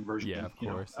Gordon Duncan version. Yeah, of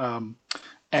course.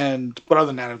 But other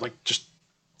than that, I'd like just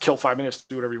kill 5 minutes,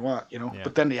 do whatever you want, Yeah.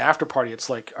 But then the after party,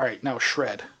 it's like, all right, now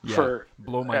shred for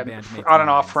blow my band on and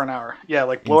off for an hour. Yeah,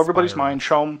 like blow everybody's mind,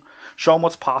 show them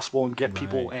what's possible, and get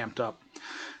people amped up.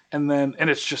 And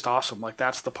it's just awesome. Like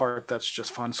that's the part that's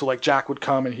just fun. So like Jack would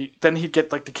come and he'd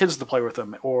get like the kids to play with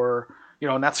him, or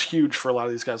and that's huge for a lot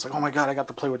of these guys. Like, oh my god, I got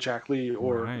to play with Jack Lee.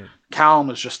 Or Callum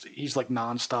is he's like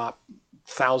nonstop,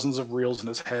 thousands of reels in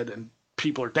his head, and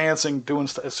people are dancing, doing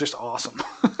stuff. It's just awesome.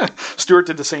 Stuart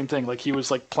did the same thing. Like he was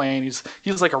like playing. He's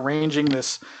like arranging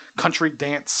this country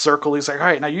dance circle. He's like, all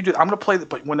right, now you do. I'm gonna play,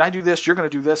 but when I do this, you're gonna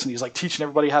do this, and he's like teaching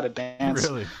everybody how to dance.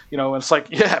 Really? And it's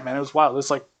like, yeah, man, it was wild. It's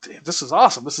like, this is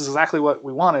awesome. This is exactly what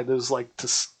we wanted. It was like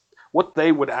what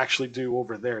they would actually do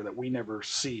over there that we never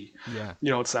see. Yeah.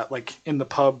 It's that like in the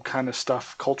pub kind of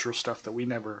stuff, cultural stuff that we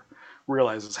never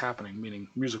realize is happening, meaning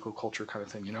musical culture kind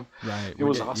of thing, Right. It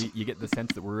was awesome. You get the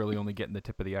sense that we're really only getting the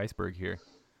tip of the iceberg here.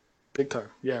 Big time.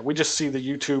 Yeah, we just see the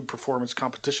YouTube performance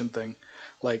competition thing.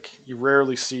 Like, you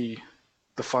rarely see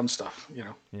the fun stuff,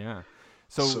 Yeah.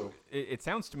 So it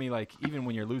sounds to me like even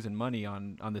when you're losing money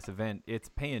on this event, it's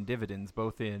paying dividends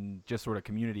both in just sort of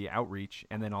community outreach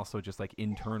and then also just like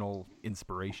internal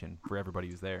inspiration for everybody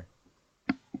who's there.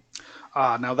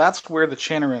 Now that's where the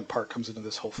Chanarant part comes into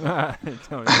this whole thing.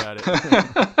 Tell me about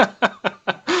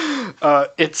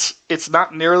it. It's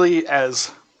not nearly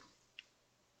as...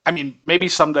 I mean, maybe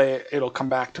someday it'll come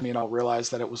back to me and I'll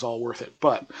realize that it was all worth it.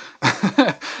 But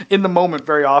in the moment,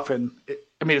 very often,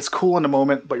 it's cool in the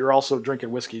moment, but you're also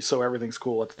drinking whiskey, so everything's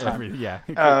cool at the time.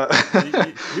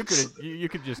 You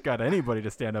could just got anybody to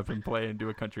stand up and play and do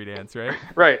a country dance, right?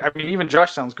 Right. I mean, even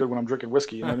Josh sounds good when I'm drinking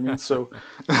whiskey. You know what I mean? So,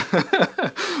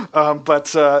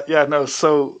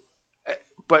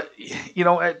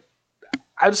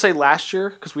 I would say last year,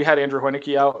 because we had Andrew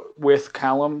Hoenecke out with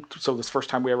Callum, so this first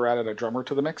time we ever added a drummer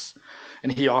to the mix,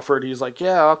 and he's like,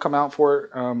 yeah, I'll come out for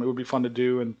it. It would be fun to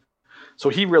do. And so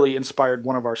he really inspired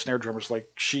one of our snare drummers. Like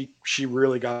she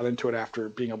really got into it after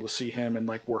being able to see him and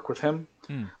like work with him,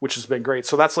 which has been great.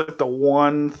 So that's like the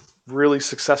one really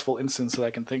successful instance that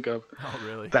I can think of. Oh,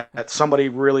 really? That somebody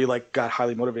really like got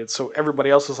highly motivated. So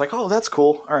everybody else is like, oh, that's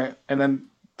cool. All right. And then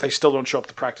they still don't show up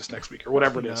to practice next week or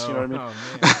whatever it is. You know what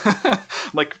I mean?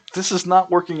 Like, this is not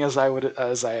working as I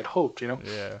had hoped,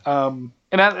 Yeah.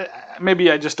 And maybe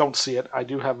I just don't see it. I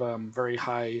do have very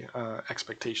high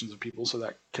expectations of people, so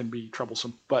that can be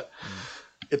troublesome. But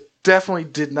it definitely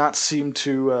did not seem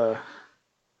to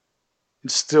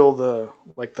instill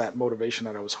that motivation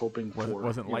that I was hoping for.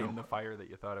 Wasn't lighting the fire that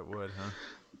you thought it would, huh?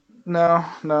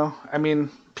 No. I mean,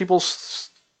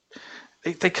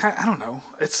 They kind of, I don't know.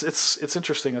 It's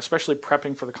interesting, especially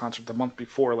prepping for the concert the month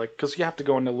before, like, because you have to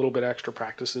go into a little bit extra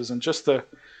practices and just the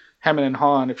hemming and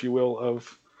hawing, if you will,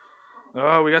 of,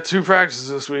 oh, we got 2 practices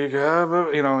this week,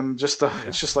 and just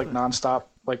it's just like nonstop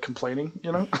like complaining,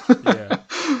 Yeah.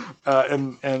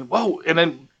 And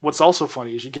then what's also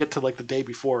funny is you get to like the day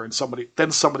before and somebody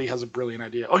has a brilliant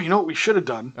idea. Oh, you know what we should have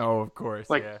done? Oh, of course.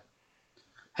 Like, yeah.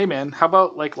 Hey man, how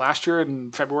about like last year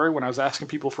in February when I was asking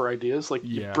people for ideas? Like,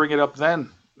 you bring it up then.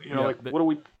 What do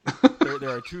we? there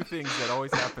are 2 things that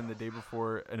always happen the day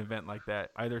before an event like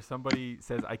that. Either somebody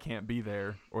says I can't be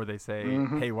there, or they say,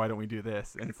 hey, why don't we do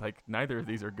this? And it's like neither of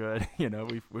these are good.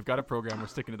 We've got a program. We're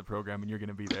sticking to the program, and you're going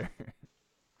to be there.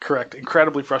 Correct.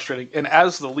 Incredibly frustrating. And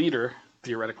as the leader,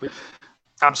 theoretically,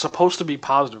 I'm supposed to be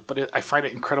positive, but I find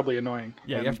it incredibly annoying.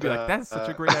 Yeah, you have to be like, that's such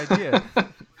a great idea.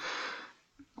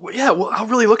 Well, yeah, well, I'll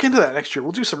really look into that next year.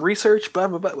 We'll do some research, blah,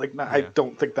 blah, blah. Like, I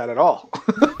don't think that at all.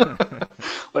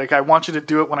 Like, I want you to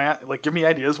do it when give me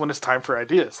ideas when it's time for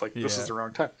ideas. Like, this is the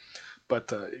wrong time.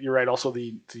 But you're right. Also,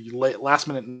 the last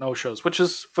minute no shows, which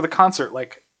is for the concert.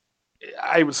 Like,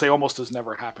 I would say almost has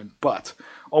never happened, but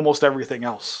almost everything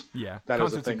else. Yeah, That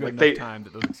is the concerts a thing. good Like enough time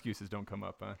that those excuses don't come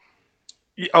up. Huh?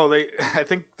 I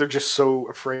think they're just so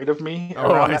afraid of me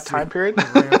around I that see. time period.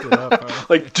 Ramped it up. Huh?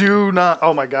 Like, do not.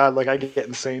 Oh my god! Like, I get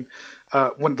insane.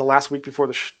 When the last week before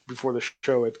the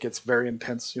show, it gets very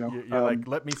intense. You're like,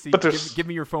 let me see. But there's Give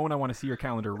me your phone. I want to see your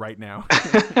calendar right now.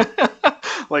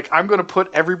 like, I'm gonna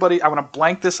put everybody. I'm gonna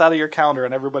blank this out of your calendar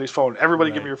and everybody's phone.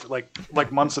 Everybody give me your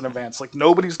like months in advance. Like,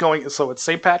 nobody's going. So it's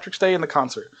St. Patrick's Day and the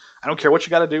concert. I don't care what you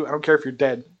got to do. I don't care if you're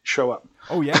dead. Show up.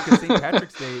 Oh yeah, because St.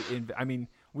 Patrick's Day.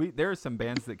 There are some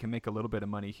bands that can make a little bit of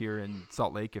money here in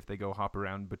Salt Lake if they go hop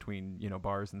around between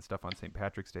bars and stuff on St.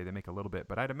 Patrick's Day. They make a little bit,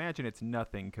 but I'd imagine it's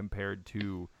nothing compared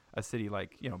to a city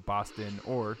like Boston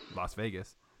or Las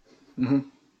Vegas. Mm-hmm.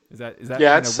 Is that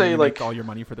yeah? I'd say like all your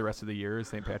money for the rest of the year is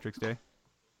St. Patrick's Day.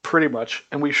 Pretty much,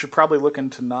 and we should probably look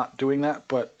into not doing that.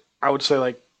 But I would say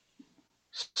like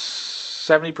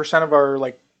 70% of our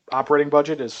like operating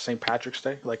budget is St. Patrick's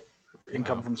Day, like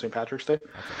income from St. Patrick's Day.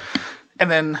 And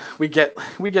then we get.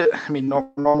 I mean,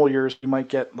 normal years we might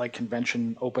get like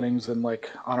convention openings and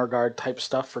like honor guard type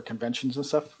stuff for conventions and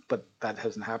stuff, but that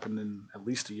hasn't happened in at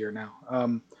least a year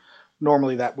now.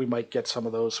 Normally, that we might get some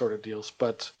of those sort of deals,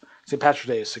 but St. Patrick's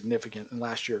Day is significant. And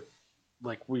last year,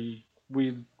 like we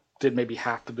did maybe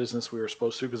half the business we were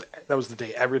supposed to because that was the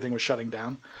day everything was shutting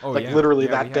down. Oh, like yeah. literally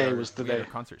Yeah, that day was the day. Our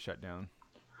concert shut down.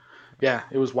 Yeah,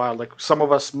 it was wild. Like some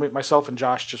of us, myself and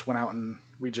Josh, just went out and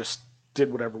we just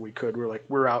did whatever we could. We were like,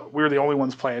 we're out. We were the only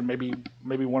ones playing. Maybe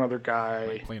one other guy.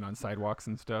 Like playing on sidewalks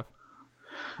and stuff.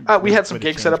 We had some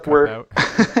gigs set up where,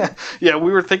 yeah,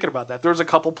 we were thinking about that. There was a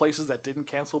couple places that didn't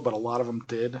cancel, but a lot of them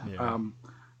did. Yeah.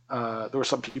 There were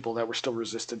some people that were still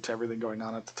resistant to everything going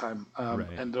on at the time, Right.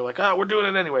 and they're like, we're doing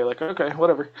it anyway. Like, okay,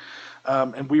 whatever.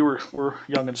 And we're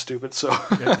young and stupid, so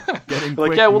Getting like,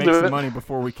 quick yeah, we'll makes do the it. money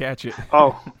before we catch it.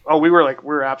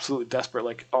 we're absolutely desperate.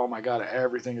 Like, oh my god,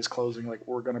 everything is closing. Like,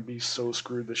 we're gonna be so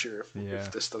screwed this year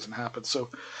if this doesn't happen. So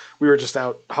we were just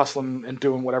out hustling and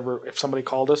doing whatever. If somebody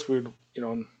called us, we would,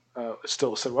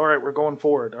 still said, all right, we're going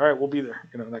forward. All right, we'll be there.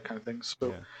 That kind of thing. So.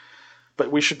 Yeah. But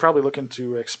we should probably look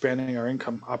into expanding our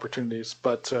income opportunities.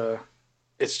 But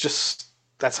it's just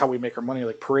that's how we make our money.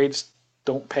 Like parades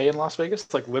don't pay in Las Vegas.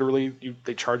 It's like literally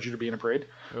they charge you to be in a parade,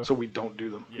 so we don't do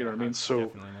them. You know what I mean? So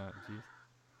Definitely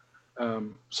not.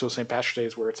 so St. Patrick's Day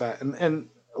is where it's at, and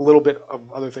a little bit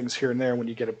of other things here and there when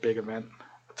you get a big event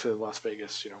to Las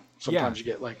Vegas. Sometimes you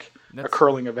get like a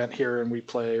curling event here and we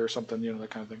play or something. That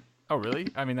kind of thing. Oh, really?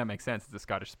 I mean, that makes sense. It's a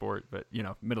Scottish sport, but,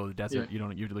 middle of the desert, You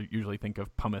don't usually think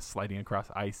of pumice sliding across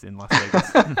ice in Las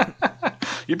Vegas.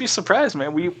 You'd be surprised,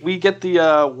 man. We get the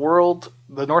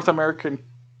North American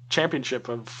Championship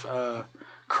of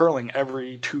curling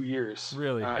every 2 years.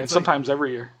 Really? And sometimes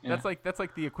every year. Yeah. That's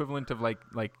like the equivalent of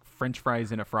like French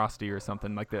fries in a Frosty or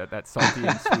something, like that salty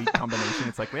and sweet combination.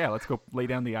 It's like, yeah, let's go lay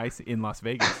down the ice in Las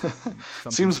Vegas.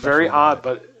 Seems very odd,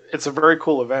 but it's a very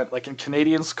cool event. Like, and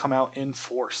Canadians come out in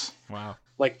force. Wow.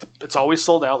 Like, it's always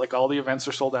sold out. Like, all the events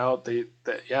are sold out.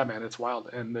 Yeah, man, it's wild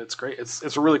and it's great.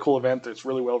 It's a really cool event. It's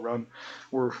really well run.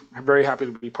 We're very happy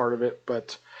to be part of it.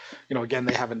 But, again,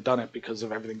 they haven't done it because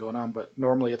of everything going on. But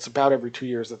normally it's about every 2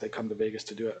 years that they come to Vegas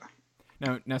to do it.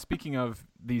 Now speaking of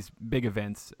these big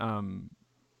events,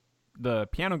 the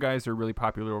Piano Guys are really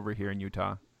popular over here in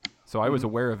Utah. So I was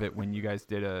aware of it when you guys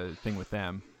did a thing with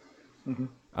them.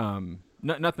 Mm-hmm.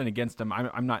 Nothing against them.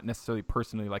 I'm not necessarily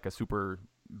personally like a super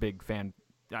big fan.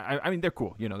 I mean, they're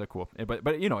cool. They're cool. But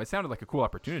it sounded like a cool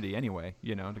opportunity anyway.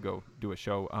 To go do a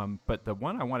show. But the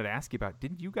one I wanted to ask you about,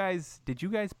 did you guys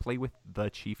play with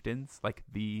the Chieftains, like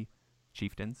the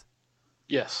Chieftains?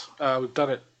 Yes, we've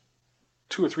done it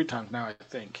 2 or 3 times now. I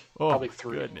think probably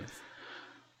 3. Goodness.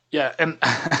 Yeah, and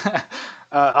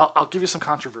I'll give you some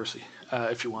controversy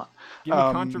if you want. Give me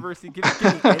controversy. Give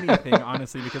me anything,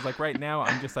 honestly, because like right now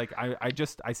I'm just like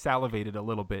I salivated a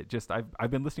little bit. Just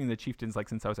I've been listening to the Chieftains like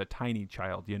since I was a tiny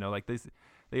child. Like this,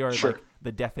 they are like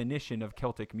the definition of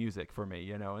Celtic music for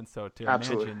me. And so to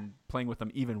imagine playing with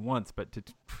them even once, but to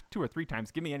 2 or 3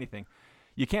 times, give me anything.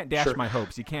 You can't dash my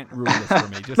hopes. You can't ruin this for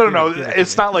me. Just no.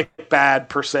 It's not like bad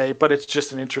per se, but it's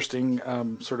just an interesting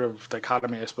sort of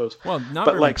dichotomy, I suppose. Well, not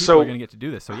very many people are going to get to do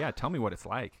this. So yeah, tell me what it's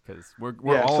like, because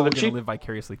we're all going to live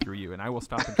vicariously through you, and I will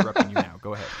stop interrupting you now.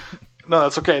 Go ahead. No,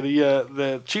 that's okay.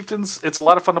 The Chieftains, it's a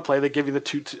lot of fun to play. They give you the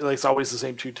 2. It's always the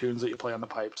same 2 tunes that you play on the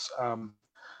pipes.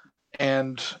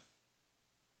 And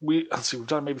we've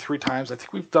done it maybe 3 times. I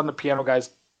think we've done the Piano Guys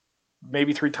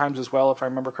maybe 3 times as well, if I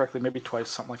remember correctly, maybe twice,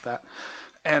 something like that.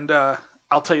 And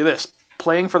I'll tell you this,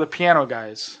 playing for the Piano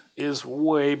Guys is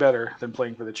way better than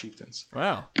playing for the Chieftains.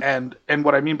 Wow. And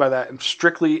what I mean by that, and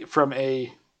strictly from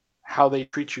how they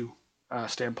treat you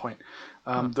standpoint.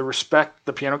 The respect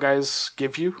the piano guys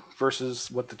give you versus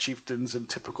what the chieftains in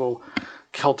typical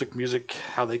Celtic music,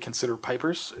 how they consider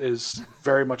pipers, is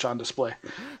very much on display.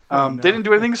 They didn't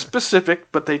do anything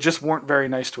specific, but they just weren't very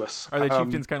nice to us. Are the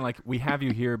chieftains kind of like, we have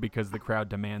you here because the crowd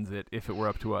demands it? If it were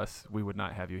up to us, we would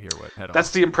not have you here at all.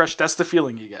 That's the impression. That's the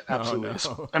feeling you get. Absolutely.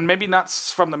 No. And maybe not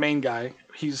from the main guy.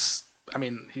 He's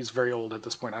very old at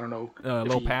this point. I don't know.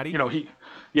 Little Patty?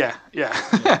 Yeah.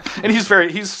 And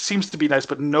he seems to be nice,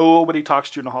 but nobody talks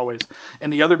to you in the hallways.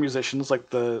 And the other musicians, like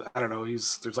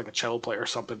there's like a cello player or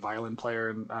something, violin player,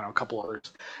 and I don't know, a couple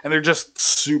others. And they're just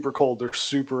super cold. They're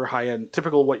super high end,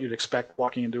 typical what you'd expect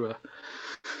walking into a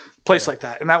place like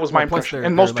that. And that was my impression.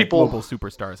 And most people, global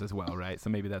superstars as well, right? So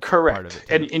maybe that's correct. Part of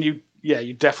it. And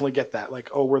you definitely get that.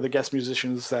 Like, we're the guest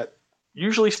musicians that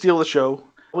usually steal the show.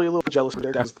 Probably a little jealous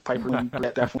there because the piper and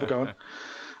definitely going.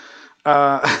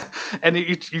 And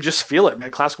you just feel it, man.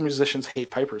 Classical musicians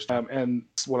hate pipers, and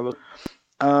it's one of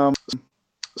those.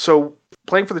 So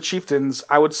playing for the Chieftains,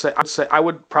 I would say I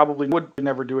would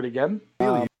never do it again.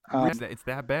 Really, it's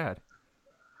that bad.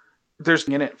 There's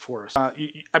in it for us.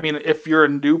 If you're a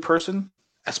new person,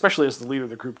 especially as the leader of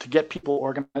the group, to get people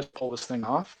organized, pull this thing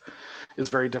off, is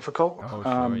very difficult. Oh,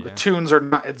 sure, yeah. The tunes are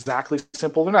not exactly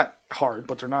simple. They're not hard,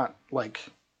 but they're not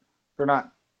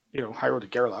High Road to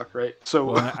Gerlach, right?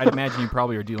 So I'd imagine you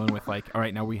probably are dealing with like, all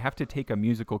right, now we have to take a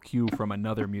musical cue from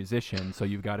another musician, so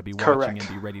you've got to be watching and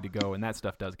be ready to go, and that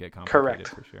stuff does get complicated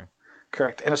for sure.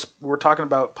 Correct. And we're talking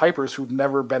about pipers who've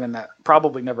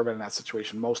probably never been in that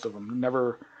situation. Most of them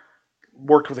never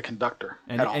worked with a conductor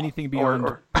and at all. Anything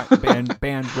beyond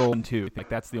band rolling too. Like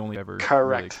that's the only ever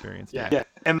really experienced. Yeah.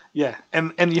 And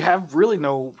you have really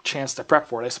no chance to prep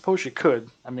for it. I suppose you could.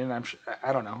 I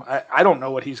don't know. I don't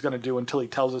know what he's going to do until he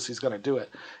tells us he's going to do it,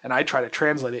 and I try to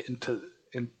translate it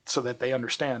so that they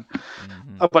understand.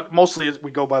 Mm-hmm. But mostly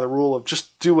we go by the rule of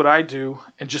just do what I do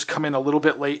and just come in a little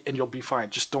bit late and you'll be fine.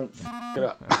 Just don't get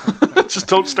up. Just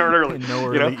don't start early. No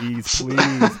early ease, please.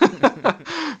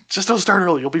 Just don't start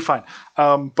early. You'll be fine.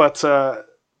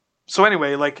 So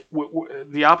anyway, like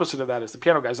the opposite of that is the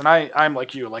piano guys, and I'm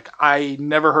like you. Like I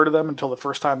never heard of them until the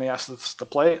first time they asked us to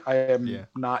play. I am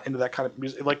not into that kind of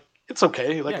music. Like it's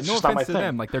okay. Like it's no just not my offense to thing.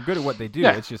 them. Like they're good at what they do.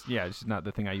 Yeah. It's just not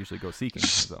the thing I usually go seeking.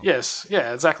 So. Yes,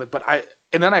 yeah, exactly. But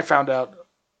then I found out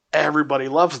everybody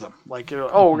loves them. Like we're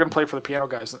gonna play for the piano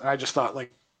guys, and I just thought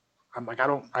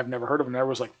I've never heard of them. And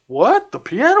everyone's like, what? The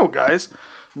piano guys?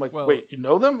 I'm like, wait, you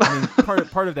know them?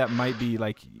 Part of that might be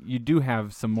like you do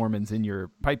have some Mormons in your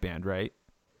pipe band, right?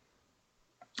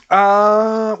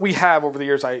 We have over the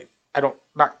years. I don't,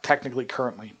 not technically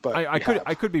currently, but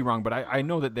I could be wrong, but I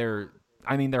know that they're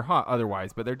hot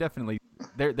otherwise, but they're definitely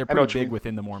they're pretty big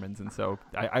within the Mormons, and so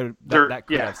that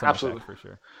could have some absolutely effect for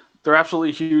sure. They're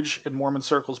absolutely huge in Mormon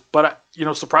circles, but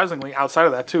surprisingly, outside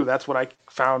of that too, that's what I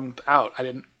found out. I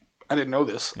didn't know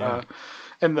this. Yeah.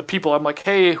 And the people, I'm like,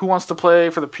 hey, who wants to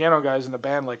play for the piano guys in the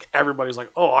band? Like everybody's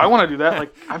like, oh, I want to do that.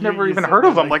 Like I've never even heard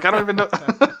of them. Like I don't even know.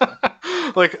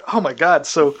 Like, oh my God.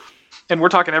 So, and we're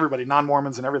talking everybody,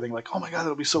 non-Mormons and everything. Like, oh my God,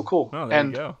 that'll be so cool. Oh, there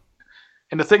you go.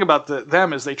 And the thing about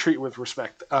them is they treat with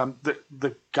respect.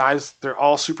 The guys, they're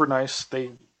all super nice. They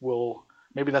will.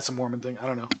 Maybe that's a Mormon thing. I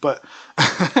don't know, but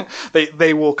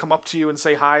they will come up to you and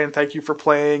say hi and thank you for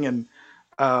playing. And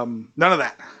none of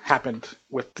that happened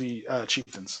with the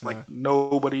Chieftains. Like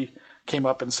nobody came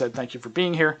up and said thank you for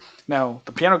being here. Now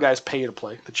the piano guys pay you to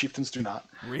play. The Chieftains do not.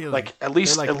 Really? Like at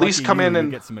least come in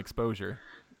and get some exposure.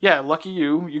 Yeah, lucky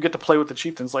you. You get to play with the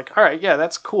Chieftains. Like, all right, yeah,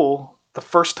 that's cool. The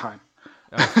first time.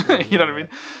 You know what I mean?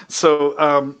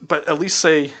 So, but at least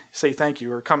say thank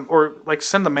you or like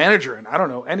send the manager in. I don't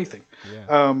know, anything.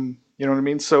 Yeah. You know what I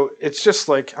mean? So it's just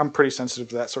like I'm pretty sensitive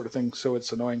to that sort of thing. So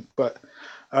it's annoying, but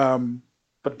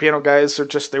piano guys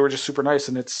they were just super nice.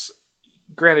 And it's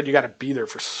granted you got to be there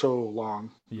for so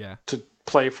long. Yeah. To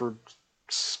play for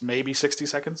maybe 60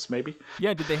 seconds, maybe.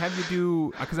 Yeah. Did they have you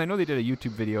do? Because I know they did a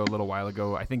YouTube video a little while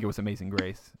ago. I think it was Amazing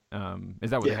Grace.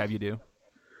 Is that what they have you do?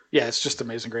 Yeah, it's just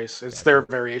Amazing Grace. It's their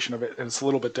variation of it, and it's a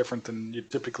little bit different than you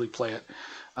typically play it.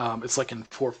 It's like in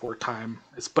 4/4 time.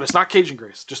 But it's not Cajun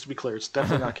Grace, just to be clear. It's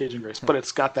definitely not Cajun Grace, but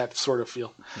it's got that sort of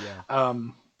feel. Yeah.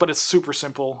 But it's super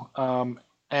simple,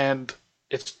 and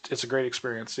it's a great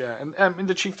experience. Yeah, and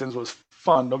the Chieftains was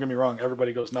fun. Don't get me wrong.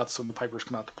 Everybody goes nuts when the pipers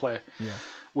come out to play. Yeah.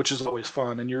 Which is always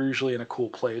fun, and you're usually in a cool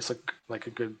place, like a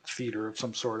good theater of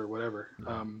some sort or whatever.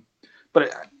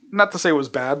 But not to say it was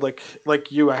bad. Like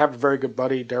you, I have a very good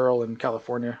buddy, Daryl, in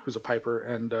California, who's a piper,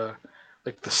 and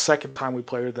like the second time we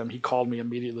played with them, he called me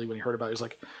immediately when he heard about it. He's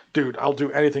like, "Dude, I'll do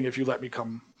anything if you let me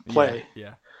come play."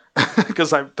 Yeah.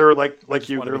 because they're like just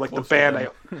you, want to they're be like the close to band.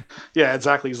 them. Yeah,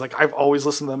 exactly. He's like, I've always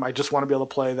listened to them. I just want to be able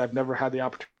to play. I've never had the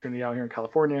opportunity out here in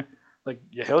California. Like,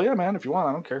 yeah, hell yeah, man. If you want,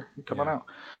 I don't care. Come on Yeah.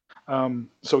 out.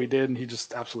 So he did, and he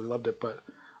just absolutely loved it. But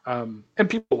and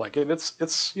people like it. It's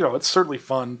it's certainly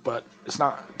fun, but it's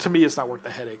not, to me. It's not worth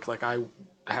the headache. Like, I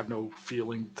have no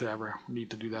feeling to ever need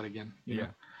to do that again. Yeah.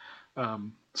 That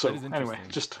So is anyway,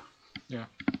 interesting. just yeah.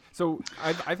 So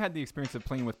I've had the experience of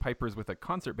playing with pipers with a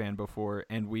concert band before,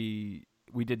 and we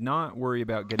did not worry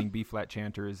about getting B flat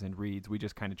chanters and reeds. We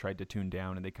just kind of tried to tune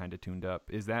down, and they kind of tuned up.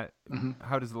 Is that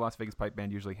how does the Las Vegas Pipe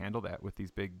Band usually handle that with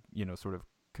these big, sort of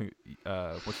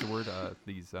what's the word?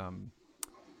 These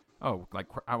like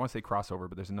I want to say crossover,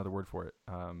 but there's another word for it.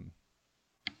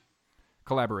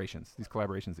 Collaborations. These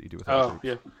collaborations that you do with other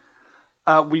groups.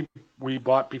 Yeah. We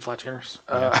bought B flat chanters.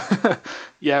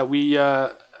 Yeah, we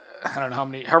I don't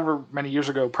know however many years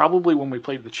ago, probably when we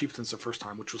played the Chieftains the first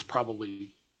time, which was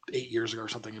probably 8 years ago or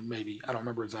something, and maybe I don't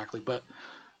remember exactly, and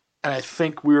I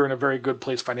think we were in a very good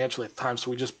place financially at the time, so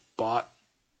we just bought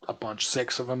a bunch,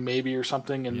 6 of them maybe or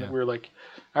something, and we were like,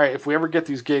 all right, if we ever get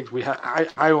these gigs,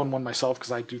 I own one myself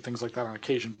because I do things like that on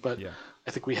occasion, but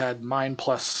I think we had mine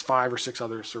plus 5 or 6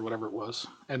 others or whatever it was,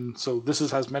 and so this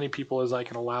is as many people as I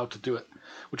can allow to do it,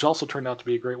 which also turned out to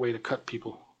be a great way to cut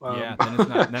people. Then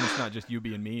it's not just you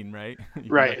being mean, right?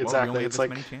 Right, like, exactly. We only have It's this like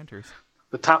many chanters.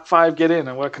 the top 5 get in,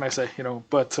 and what can I say?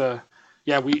 But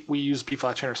yeah, we use B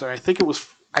flat chanters, and I think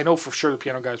I know for sure the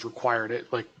piano guys required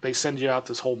it. Like, they send you out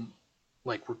this whole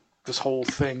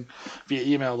thing via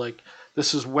email. Like,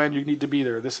 this is when you need to be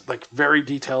there. This, like, very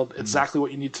detailed, exactly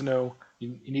what you need to know.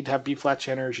 You need to have B flat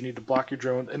chanters. You need to block your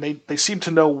drone, and they seem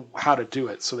to know how to do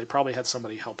it. So they probably had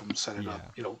somebody help them set it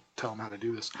up. Tell them how to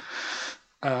do this.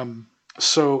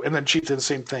 So, and then Chieftain,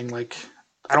 same thing. Like,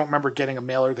 I don't remember getting a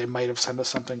mailer. They might have sent us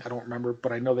something. I don't remember,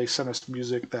 but I know they sent us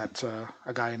music that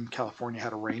a guy in California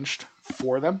had arranged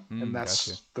for them, and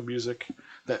that's the music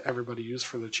that everybody used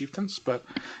for the Chieftains. But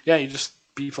yeah, you just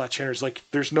B flat chanters. Like,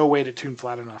 there's no way to tune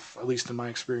flat enough, at least in my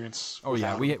experience. Oh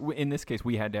yeah, in this case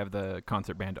we had to have the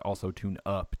concert band also tune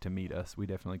up to meet us. We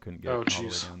definitely couldn't get all the way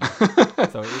down there.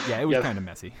 So it was kind of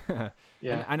messy.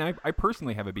 Yeah, and I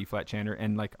personally have a B flat chanter,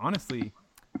 and like honestly,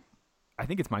 I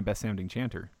think it's my best sounding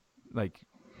chanter. Like,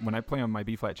 when I play on my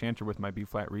B flat chanter with my B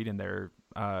flat reed in there,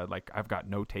 like, I've got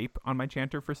no tape on my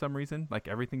chanter for some reason. Like,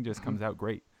 everything just comes out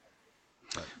great.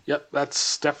 But. Yep,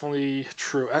 that's definitely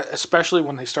true. Especially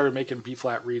when they started making B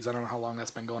flat reeds. I don't know how long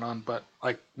that's been going on, but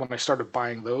like when I started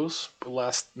buying those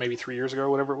last maybe 3 years ago, or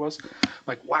whatever it was,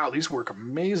 like, wow, these work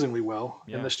amazingly well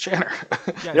in this chanter.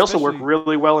 They also work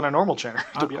really well in a normal chanter,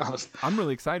 to be honest. I'm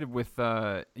really excited with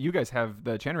you guys have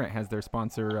the Chanterette has their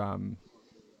sponsor.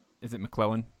 Is it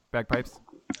McClellan Bagpipes?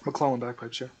 McClellan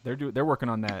Bagpipes, yeah. They're working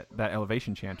on that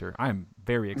elevation chanter. I'm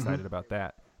very excited about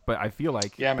that. But I feel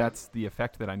like that's the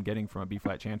effect that I'm getting from a B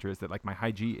flat chanter, is that like my high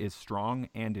G is strong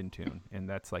and in tune, and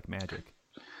that's like magic.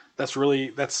 That's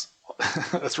really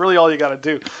all you got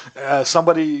to do.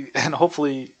 Somebody, and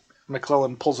hopefully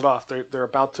McClellan pulls it off. They're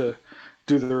about to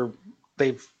do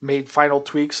they've made final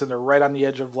tweaks, and they're right on the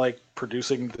edge of like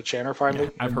producing the chanter finally.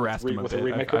 Yeah, I've harassed them with it.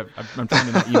 I'm trying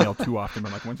to not email too often.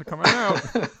 I'm like, when's it coming out?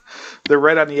 They're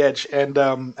right on the edge, and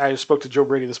I spoke to Joe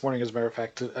Brady this morning, as a matter of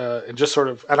fact, and just sort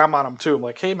of, and I'm on him too. I'm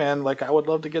like, hey man, like, I would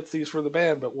love to get these for the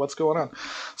band, but what's going on?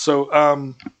 So,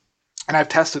 and I've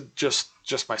tested just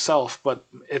myself, but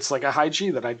it's like a high G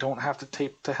that I don't have to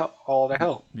tape to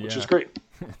hell, which is great.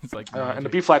 It's like, and the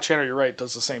B flat chanter, you're right,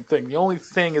 does the same thing. The only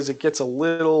thing is it gets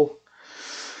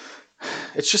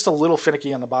it's just a little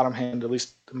finicky on the bottom hand, at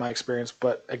least in my experience,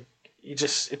 but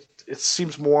it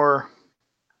seems more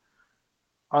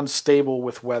unstable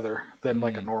with weather than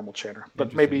like a normal chanter.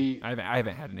 But maybe I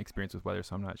haven't had an experience with weather,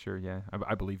 so I'm not sure. Yeah,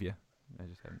 I believe you. I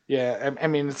just haven't. Yeah, I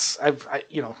mean,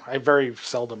 I very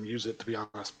seldom use it, to be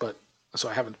honest, but so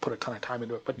I haven't put a ton of time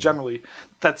into it. But generally,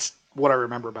 that's what I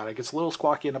remember about it. It gets a little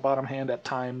squawky in the bottom hand at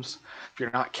times if you're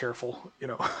not careful,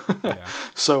 Yeah.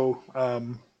 So,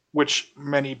 which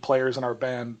many players in our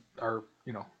band are,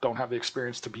 don't have the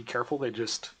experience to be careful. They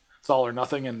just, it's all or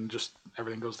nothing, and just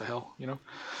everything goes to hell, Yeah.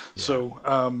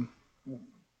 So,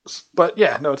 but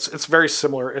yeah, no, it's very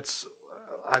similar. It's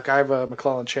like, I have a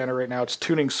McClellan chanter right now. It's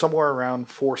tuning somewhere around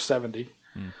 470,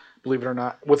 believe it or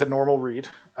not, with a normal reed.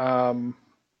 And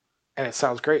it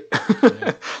sounds great.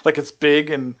 Yeah. Like, it's big,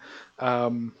 and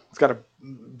it's got a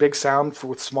big sound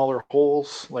with smaller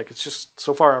holes. Like, it's just,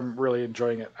 so far I'm really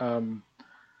enjoying it.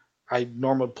 I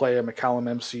normally play a McCallum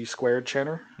MC squared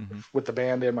chanter with the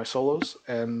band and my solos,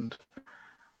 and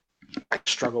I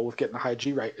struggle with getting the high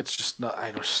G right. It's just not,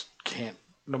 I just can't,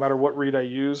 no matter what reed I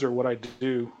use or what I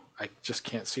do, I just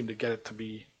can't seem to get it to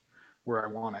be where I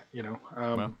want it.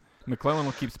 Well, McClellan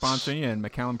will keep sponsoring you, and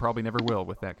McCallum probably never will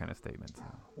with that kind of statement. So.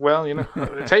 Well, I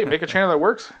tell you, make a channel that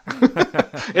works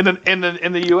in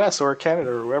the U.S. or Canada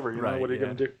or wherever. Right, what are you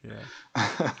going to do? Yeah.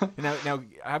 now,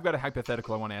 I've got a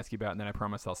hypothetical I want to ask you about, and then I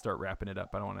promise I'll start wrapping it up.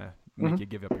 I don't want to make you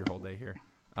give up your whole day here.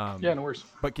 Yeah, no worries.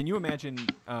 But can you imagine,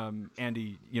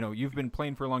 Andy? You've been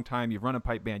playing for a long time. You've run a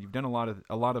pipe band. You've done a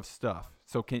lot of stuff.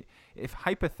 So if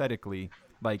hypothetically,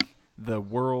 like the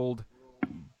world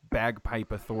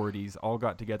bagpipe authorities all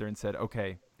got together and said,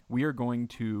 okay, we are going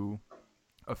to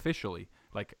officially,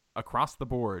 like across the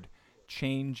board,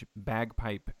 change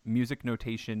bagpipe music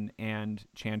notation and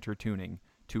chanter tuning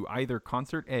to either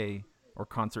concert A or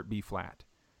concert B flat.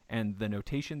 And the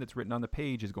notation that's written on the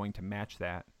page is going to match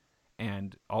that.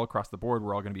 And all across the board,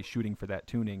 we're all going to be shooting for that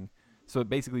tuning. So it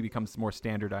basically becomes more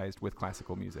standardized with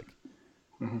classical music.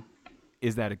 Mm-hmm.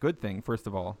 Is that a good thing, first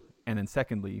of all? And then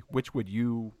secondly, which would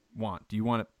you want? Do you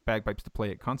want bagpipes to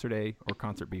play at concert A or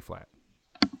concert B flat?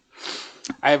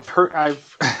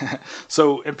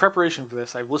 So in preparation for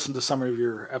this, I've listened to some of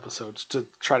your episodes to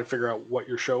try to figure out what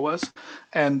your show was.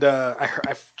 And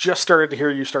I've just started to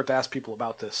hear you start to ask people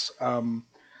about this.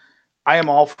 I am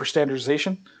all for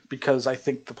standardization because I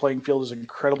think the playing field is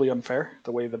incredibly unfair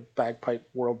the way the bagpipe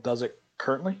world does it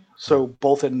currently. So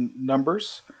both in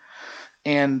numbers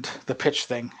and the pitch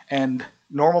thing. And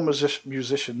normal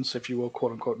musicians, if you will,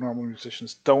 quote unquote, normal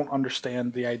musicians, don't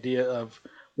understand the idea of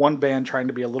one band trying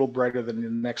to be a little brighter than the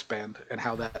next band and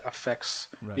how that affects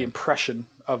the impression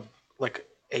of like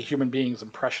a human being's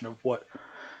impression of what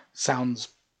sounds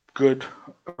good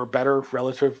or better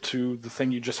relative to the thing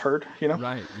you just heard,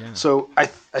 Right, yeah. So I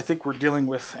think we're dealing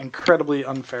with an incredibly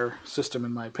unfair system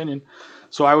in my opinion.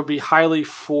 So I would be highly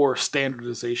for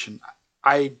standardization.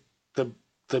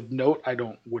 The note I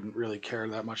wouldn't really care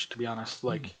that much, to be honest.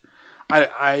 Like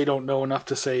I don't know enough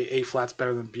to say A flat's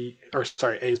better than B, or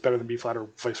sorry, A is better than B flat or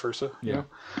vice versa. Yeah.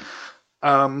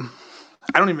 I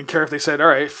don't even care if they said, all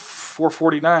right,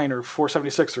 449 or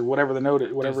 476 or whatever the note,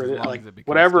 whatever it is, like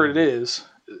whatever it is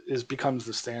becomes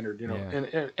the standard,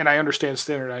 Yeah. And I understand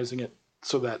standardizing it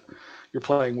so that you're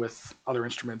playing with other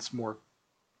instruments more.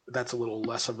 That's a little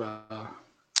less of a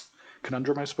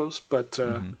conundrum, I suppose. But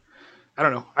I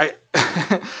don't know.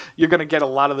 You're going to get a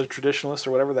lot of the traditionalists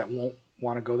or whatever that won't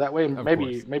want to go that way.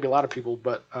 Maybe a lot of people,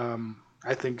 but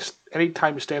I think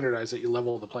anytime you standardize it, you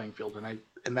level the playing field,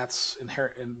 and that's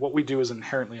inherent. And what we do is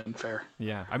inherently unfair.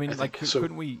 Yeah, I mean,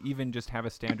 couldn't we even just have a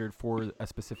standard for a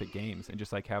specific games and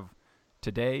just like have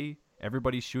today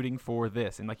everybody's shooting for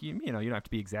this, and like you don't have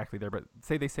to be exactly there, but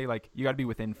they say like you got to be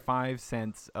within 5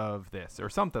 cents of this or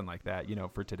something like that,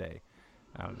 for today.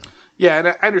 I don't know. Yeah, and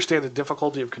I understand the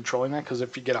difficulty of controlling that because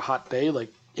if you get a hot day,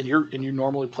 like and you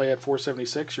normally play at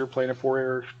 476, you're playing at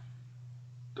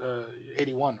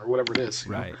 481 or whatever it is.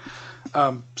 Right.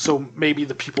 So maybe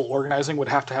the people organizing would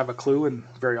have to have a clue, and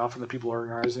very often the people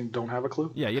organizing don't have a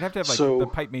clue. Yeah, you'd have to have the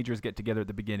pipe majors get together at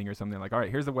the beginning or something like, all right,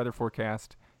 here's the weather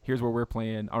forecast, here's where we're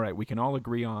playing. All right, we can all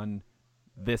agree on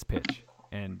this pitch,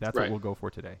 and that's what we'll go for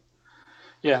today.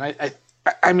 Yeah, and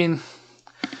I mean.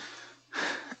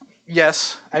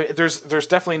 Yes, there's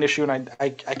definitely an issue, and I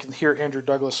can hear Andrew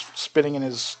Douglas spinning in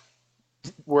his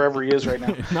wherever he is right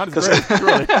now. Not as great,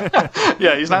 really.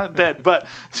 Yeah, he's not dead, but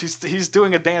he's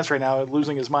doing a dance right now,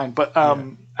 losing his mind. But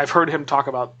I've heard him talk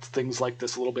about things like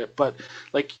this a little bit. But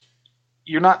like,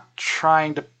 you're not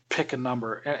trying to pick a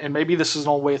number, and maybe this is an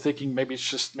old way of thinking. Maybe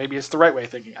it's the right way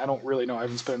of thinking. I don't really know. I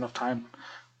haven't spent enough time,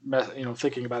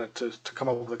 thinking about it to come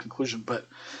up with a conclusion. But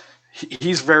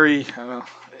he's very. I don't know,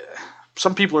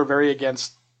 some people are very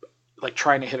against like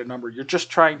trying to hit a number. You're just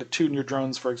trying to tune your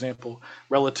drones, for example,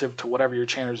 relative to whatever your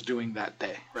chanter's doing that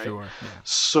day, right? Sure. Yeah.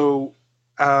 So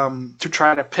to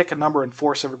try to pick a number and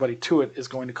force everybody to it is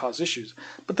going to cause issues.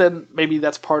 But then maybe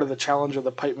that's part of the challenge of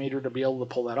the pipe major to be able to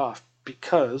pull that off,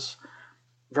 because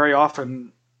very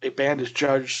often a band is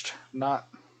judged not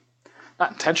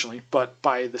intentionally, but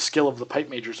by the skill of the pipe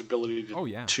major's ability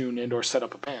to tune and or set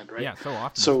up a band, right? Yeah, so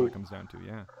often that's what it comes down to,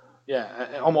 yeah.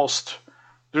 Yeah, almost.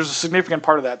 There's a significant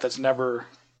part of that that's never,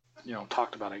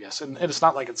 talked about, I guess. And it's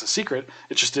not like it's a secret.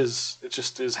 It just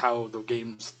is how the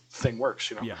games thing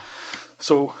works, Yeah.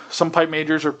 So some pipe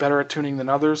majors are better at tuning than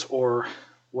others, or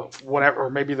whatever, or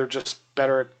maybe they're just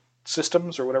better at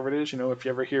systems or whatever it is. If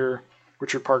you ever hear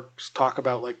Richard Parks talk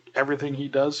about like everything he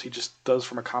just does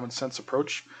from a common sense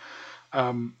approach.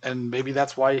 And maybe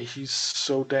that's why he's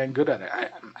so dang good at it.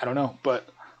 I don't know, but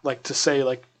like to say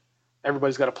like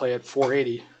everybody's got to play at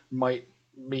 480 might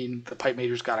mean the pipe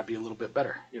major's got to be a little bit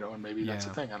better, and maybe that's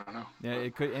the Yeah. thing. I don't know. Yeah,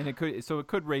 it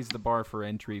could raise the bar for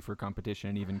entry for competition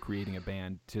and even creating a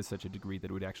band to such a degree that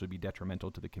it would actually be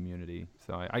detrimental to the community.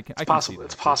 So I can see Possible. that.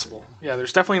 It's possible. Yeah,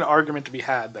 there's definitely an argument to be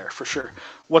had there for sure.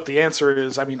 What the answer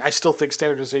is, I mean, I still think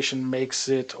standardization makes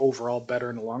it overall better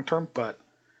in the long term, but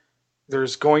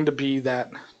there's going to be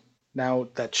that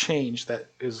change that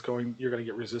is going. You're going to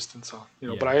get resistance on,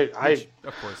 Yeah. But Which,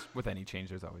 of course, with any change,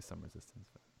 there's always some resistance.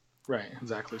 right,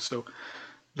 exactly. So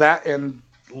that and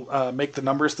make the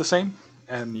numbers the same,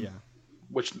 and Yeah.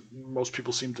 which most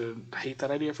people seem to hate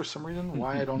that idea for some reason.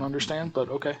 Why I don't understand, but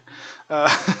okay.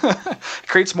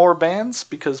 Creates more bands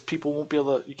because people won't be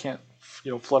able to. You can't,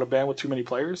 flood a band with too many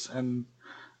players, and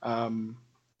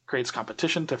creates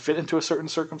competition to fit into a certain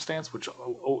circumstance, which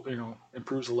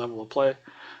improves the level of play,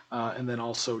 and then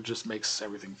also just makes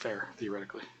everything fair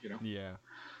theoretically. Yeah.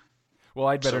 Well,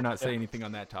 I'd better not say anything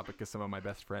on that topic because some of my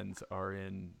best friends are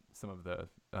in some of the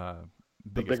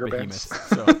biggest bigger behemoths. bands.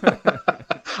 So.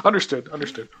 Understood.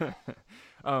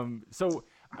 So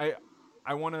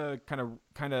I want to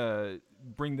kind of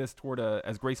bring this toward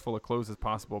as graceful a close as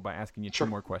possible by asking you two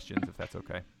more questions, if that's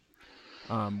okay.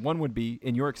 One would be,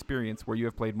 in your experience where you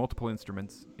have played multiple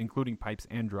instruments, including pipes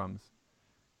and drums,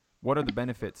 what are the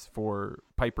benefits for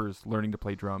pipers learning to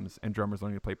play drums and drummers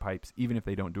learning to play pipes, even if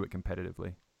they don't do it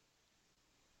competitively?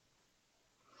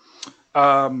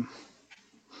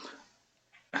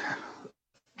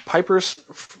 Pipers,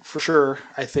 for sure.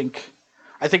 I think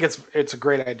it's a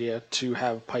great idea to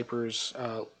have pipers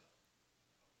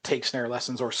take snare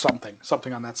lessons or something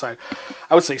on that side.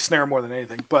 I would say snare more than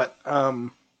anything, but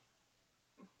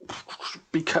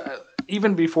because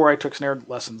even before I took snare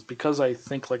lessons, because I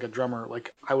think like a drummer,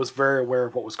 like I was very aware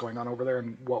of what was going on over there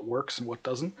and what works and what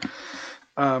doesn't.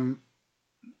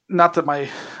 Not that my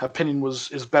opinion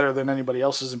is better than anybody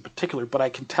else's in particular, but I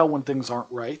can tell when things aren't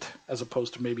right, as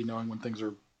opposed to maybe knowing when things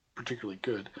are particularly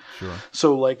good. Sure.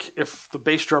 So like if the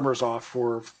bass drummer's off,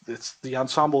 or if the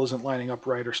ensemble isn't lining up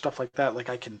right, or stuff like that, like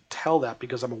I can tell that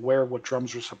because I'm aware of what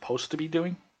drums are supposed to be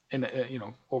doing in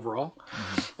overall.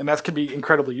 Mm-hmm. And that can be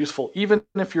incredibly useful, even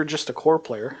if you're just a core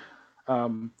player.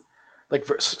 Like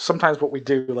sometimes what we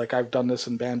do, like I've done this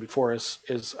in band before, is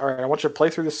all right, I want you to play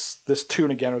through this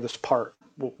tune again, or this part.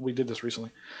 We did this recently.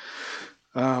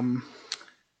 And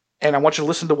I want you to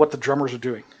listen to what the drummers are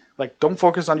doing. Like, don't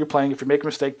focus on your playing. If you make a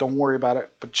mistake, don't worry about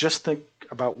it. But just think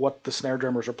about what the snare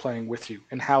drummers are playing with you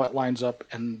and how it lines up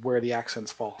and where the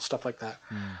accents fall, stuff like that.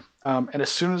 And as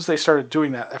soon as they started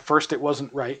doing that, at first it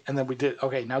wasn't right. And then we did,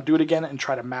 okay, now do it again and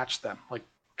try to match them. Like,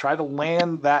 try to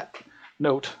land that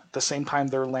note at the same time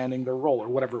they're landing their roll or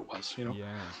whatever it was, Yeah.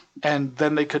 And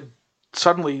then they could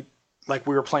suddenly, like,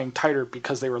 we were playing tighter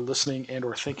because they were listening and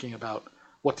or thinking about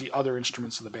what the other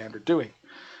instruments of the band are doing.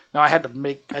 Now I had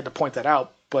to point that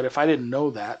out, but if I didn't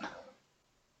know that,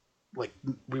 like,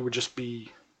 we would just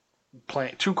be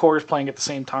playing two chords playing at the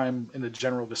same time in the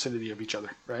general vicinity of each other,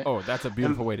 right? Oh, that's a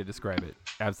beautiful way to describe it.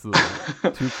 Absolutely.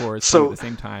 Two chords playing at the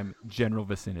same time, general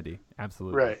vicinity.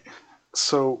 Absolutely. Right.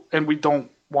 So, and we don't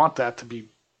want that to be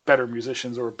better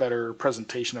musicians or a better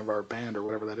presentation of our band or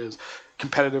whatever that is,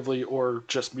 competitively or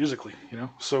just musically,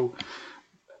 So,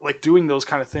 like, doing those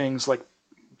kind of things, like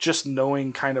just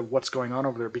knowing kind of what's going on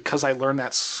over there, because I learned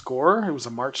that score. It was a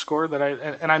march score that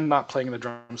and I'm not playing in the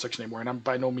drum section anymore, and I'm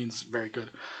by no means very good,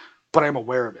 but I'm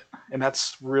aware of it, and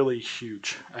that's really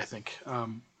huge, I think.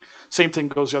 Same thing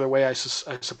goes the other way, I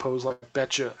suppose. Like,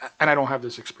 betcha, and I don't have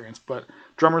this experience, but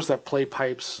drummers that play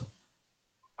pipes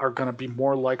are going to be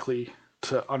more likely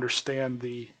to understand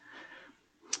the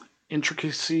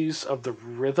intricacies of the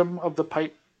rhythm of the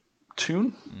pipe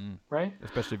tune, right?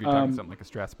 Especially if you're talking something like a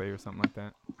Strathspey or something like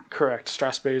that. Correct.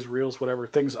 Strathspeys, reels, whatever,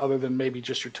 things other than maybe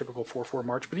just your typical 4/4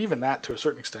 march, but even that to a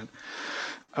certain extent.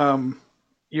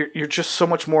 You're just so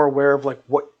much more aware of like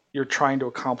what you're trying to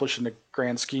accomplish in the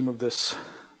grand scheme of this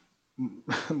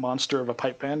monster of a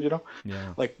pipe band,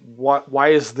 Yeah. Like, why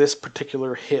is this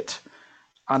particular hit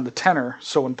on the tenor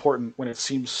so important when it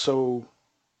seems so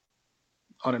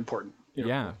unimportant?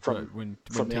 When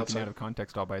taken out of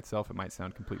context all by itself, it might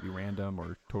sound completely random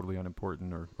or totally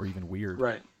unimportant or even weird.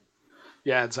 Right.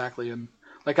 Yeah, exactly. And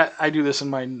like I do this in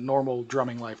my normal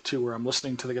drumming life too, where I'm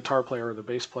listening to the guitar player or the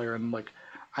bass player, and like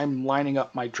I'm lining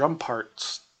up my drum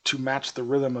parts to match the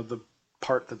rhythm of the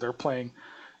part that they're playing.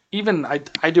 Even I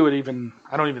do it. Even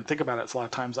I don't even think about it a lot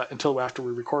of times until after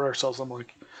we record ourselves. I'm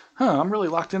like, I'm really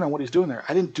locked in on what he's doing there.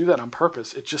 I didn't do that on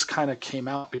purpose. It just kind of came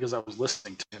out because I was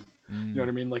listening to him. You know what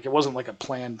I mean? Like, it wasn't like a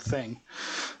planned thing.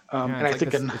 And I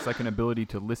think it's like an ability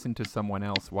to listen to someone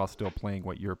else while still playing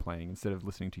what you're playing instead of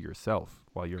listening to yourself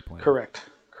while you're playing. Correct.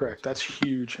 That's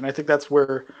huge. And I think that's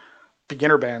where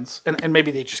beginner bands, and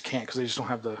maybe they just can't because they just don't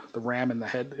have the RAM in the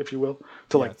head, if you will,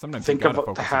 to Yeah, like sometimes think you gotta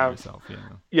about to focus on have. yourself. You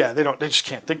know. Yeah, they just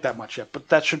can't think that much yet, but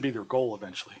that should be their goal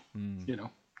eventually. You know,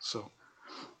 so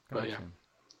but yeah. Gotcha.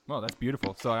 Well, that's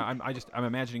beautiful. So I'm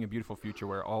imagining a beautiful future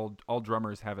where all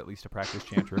drummers have at least a practice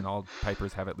chanter and all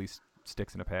pipers have at least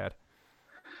sticks and a pad.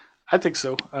 I think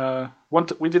so.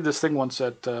 We did this thing once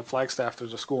at Flagstaff.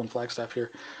 There's a school in Flagstaff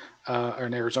here, or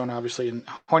in Arizona, obviously. And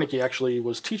Hoineke actually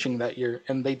was teaching that year,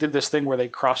 and they did this thing where they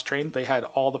cross-trained. They had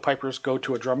all the pipers go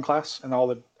to a drum class, and all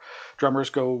the drummers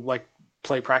go like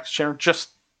play practice chanter.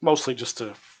 Mostly just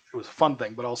to. It was a fun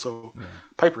thing, but also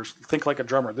pipers think like a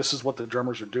drummer. This is what the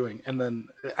drummers are doing. And then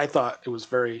I thought it was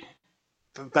very.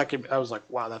 I was like,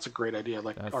 wow, that's a great idea.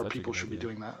 Like That's our such a people good should be idea.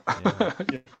 doing that.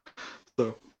 Yeah.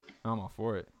 So. I'm all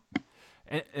for it.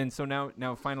 And so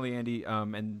now finally, Andy,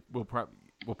 and we'll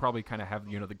probably kind of have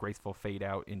the graceful fade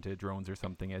out into drones or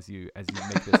something as you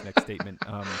make this next statement.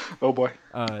 Oh boy.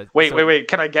 Wait.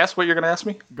 Can I guess what you're going to ask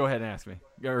me? Go ahead and ask me.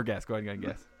 Or guess. Go ahead and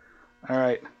guess. All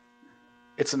right.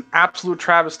 It's an absolute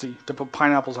travesty to put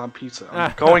pineapples on pizza.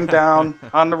 I'm going down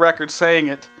on the record saying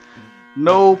it.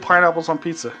 No pineapples on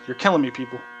pizza. You're killing me,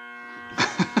 people.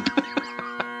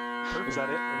 Is that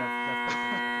it? Or no?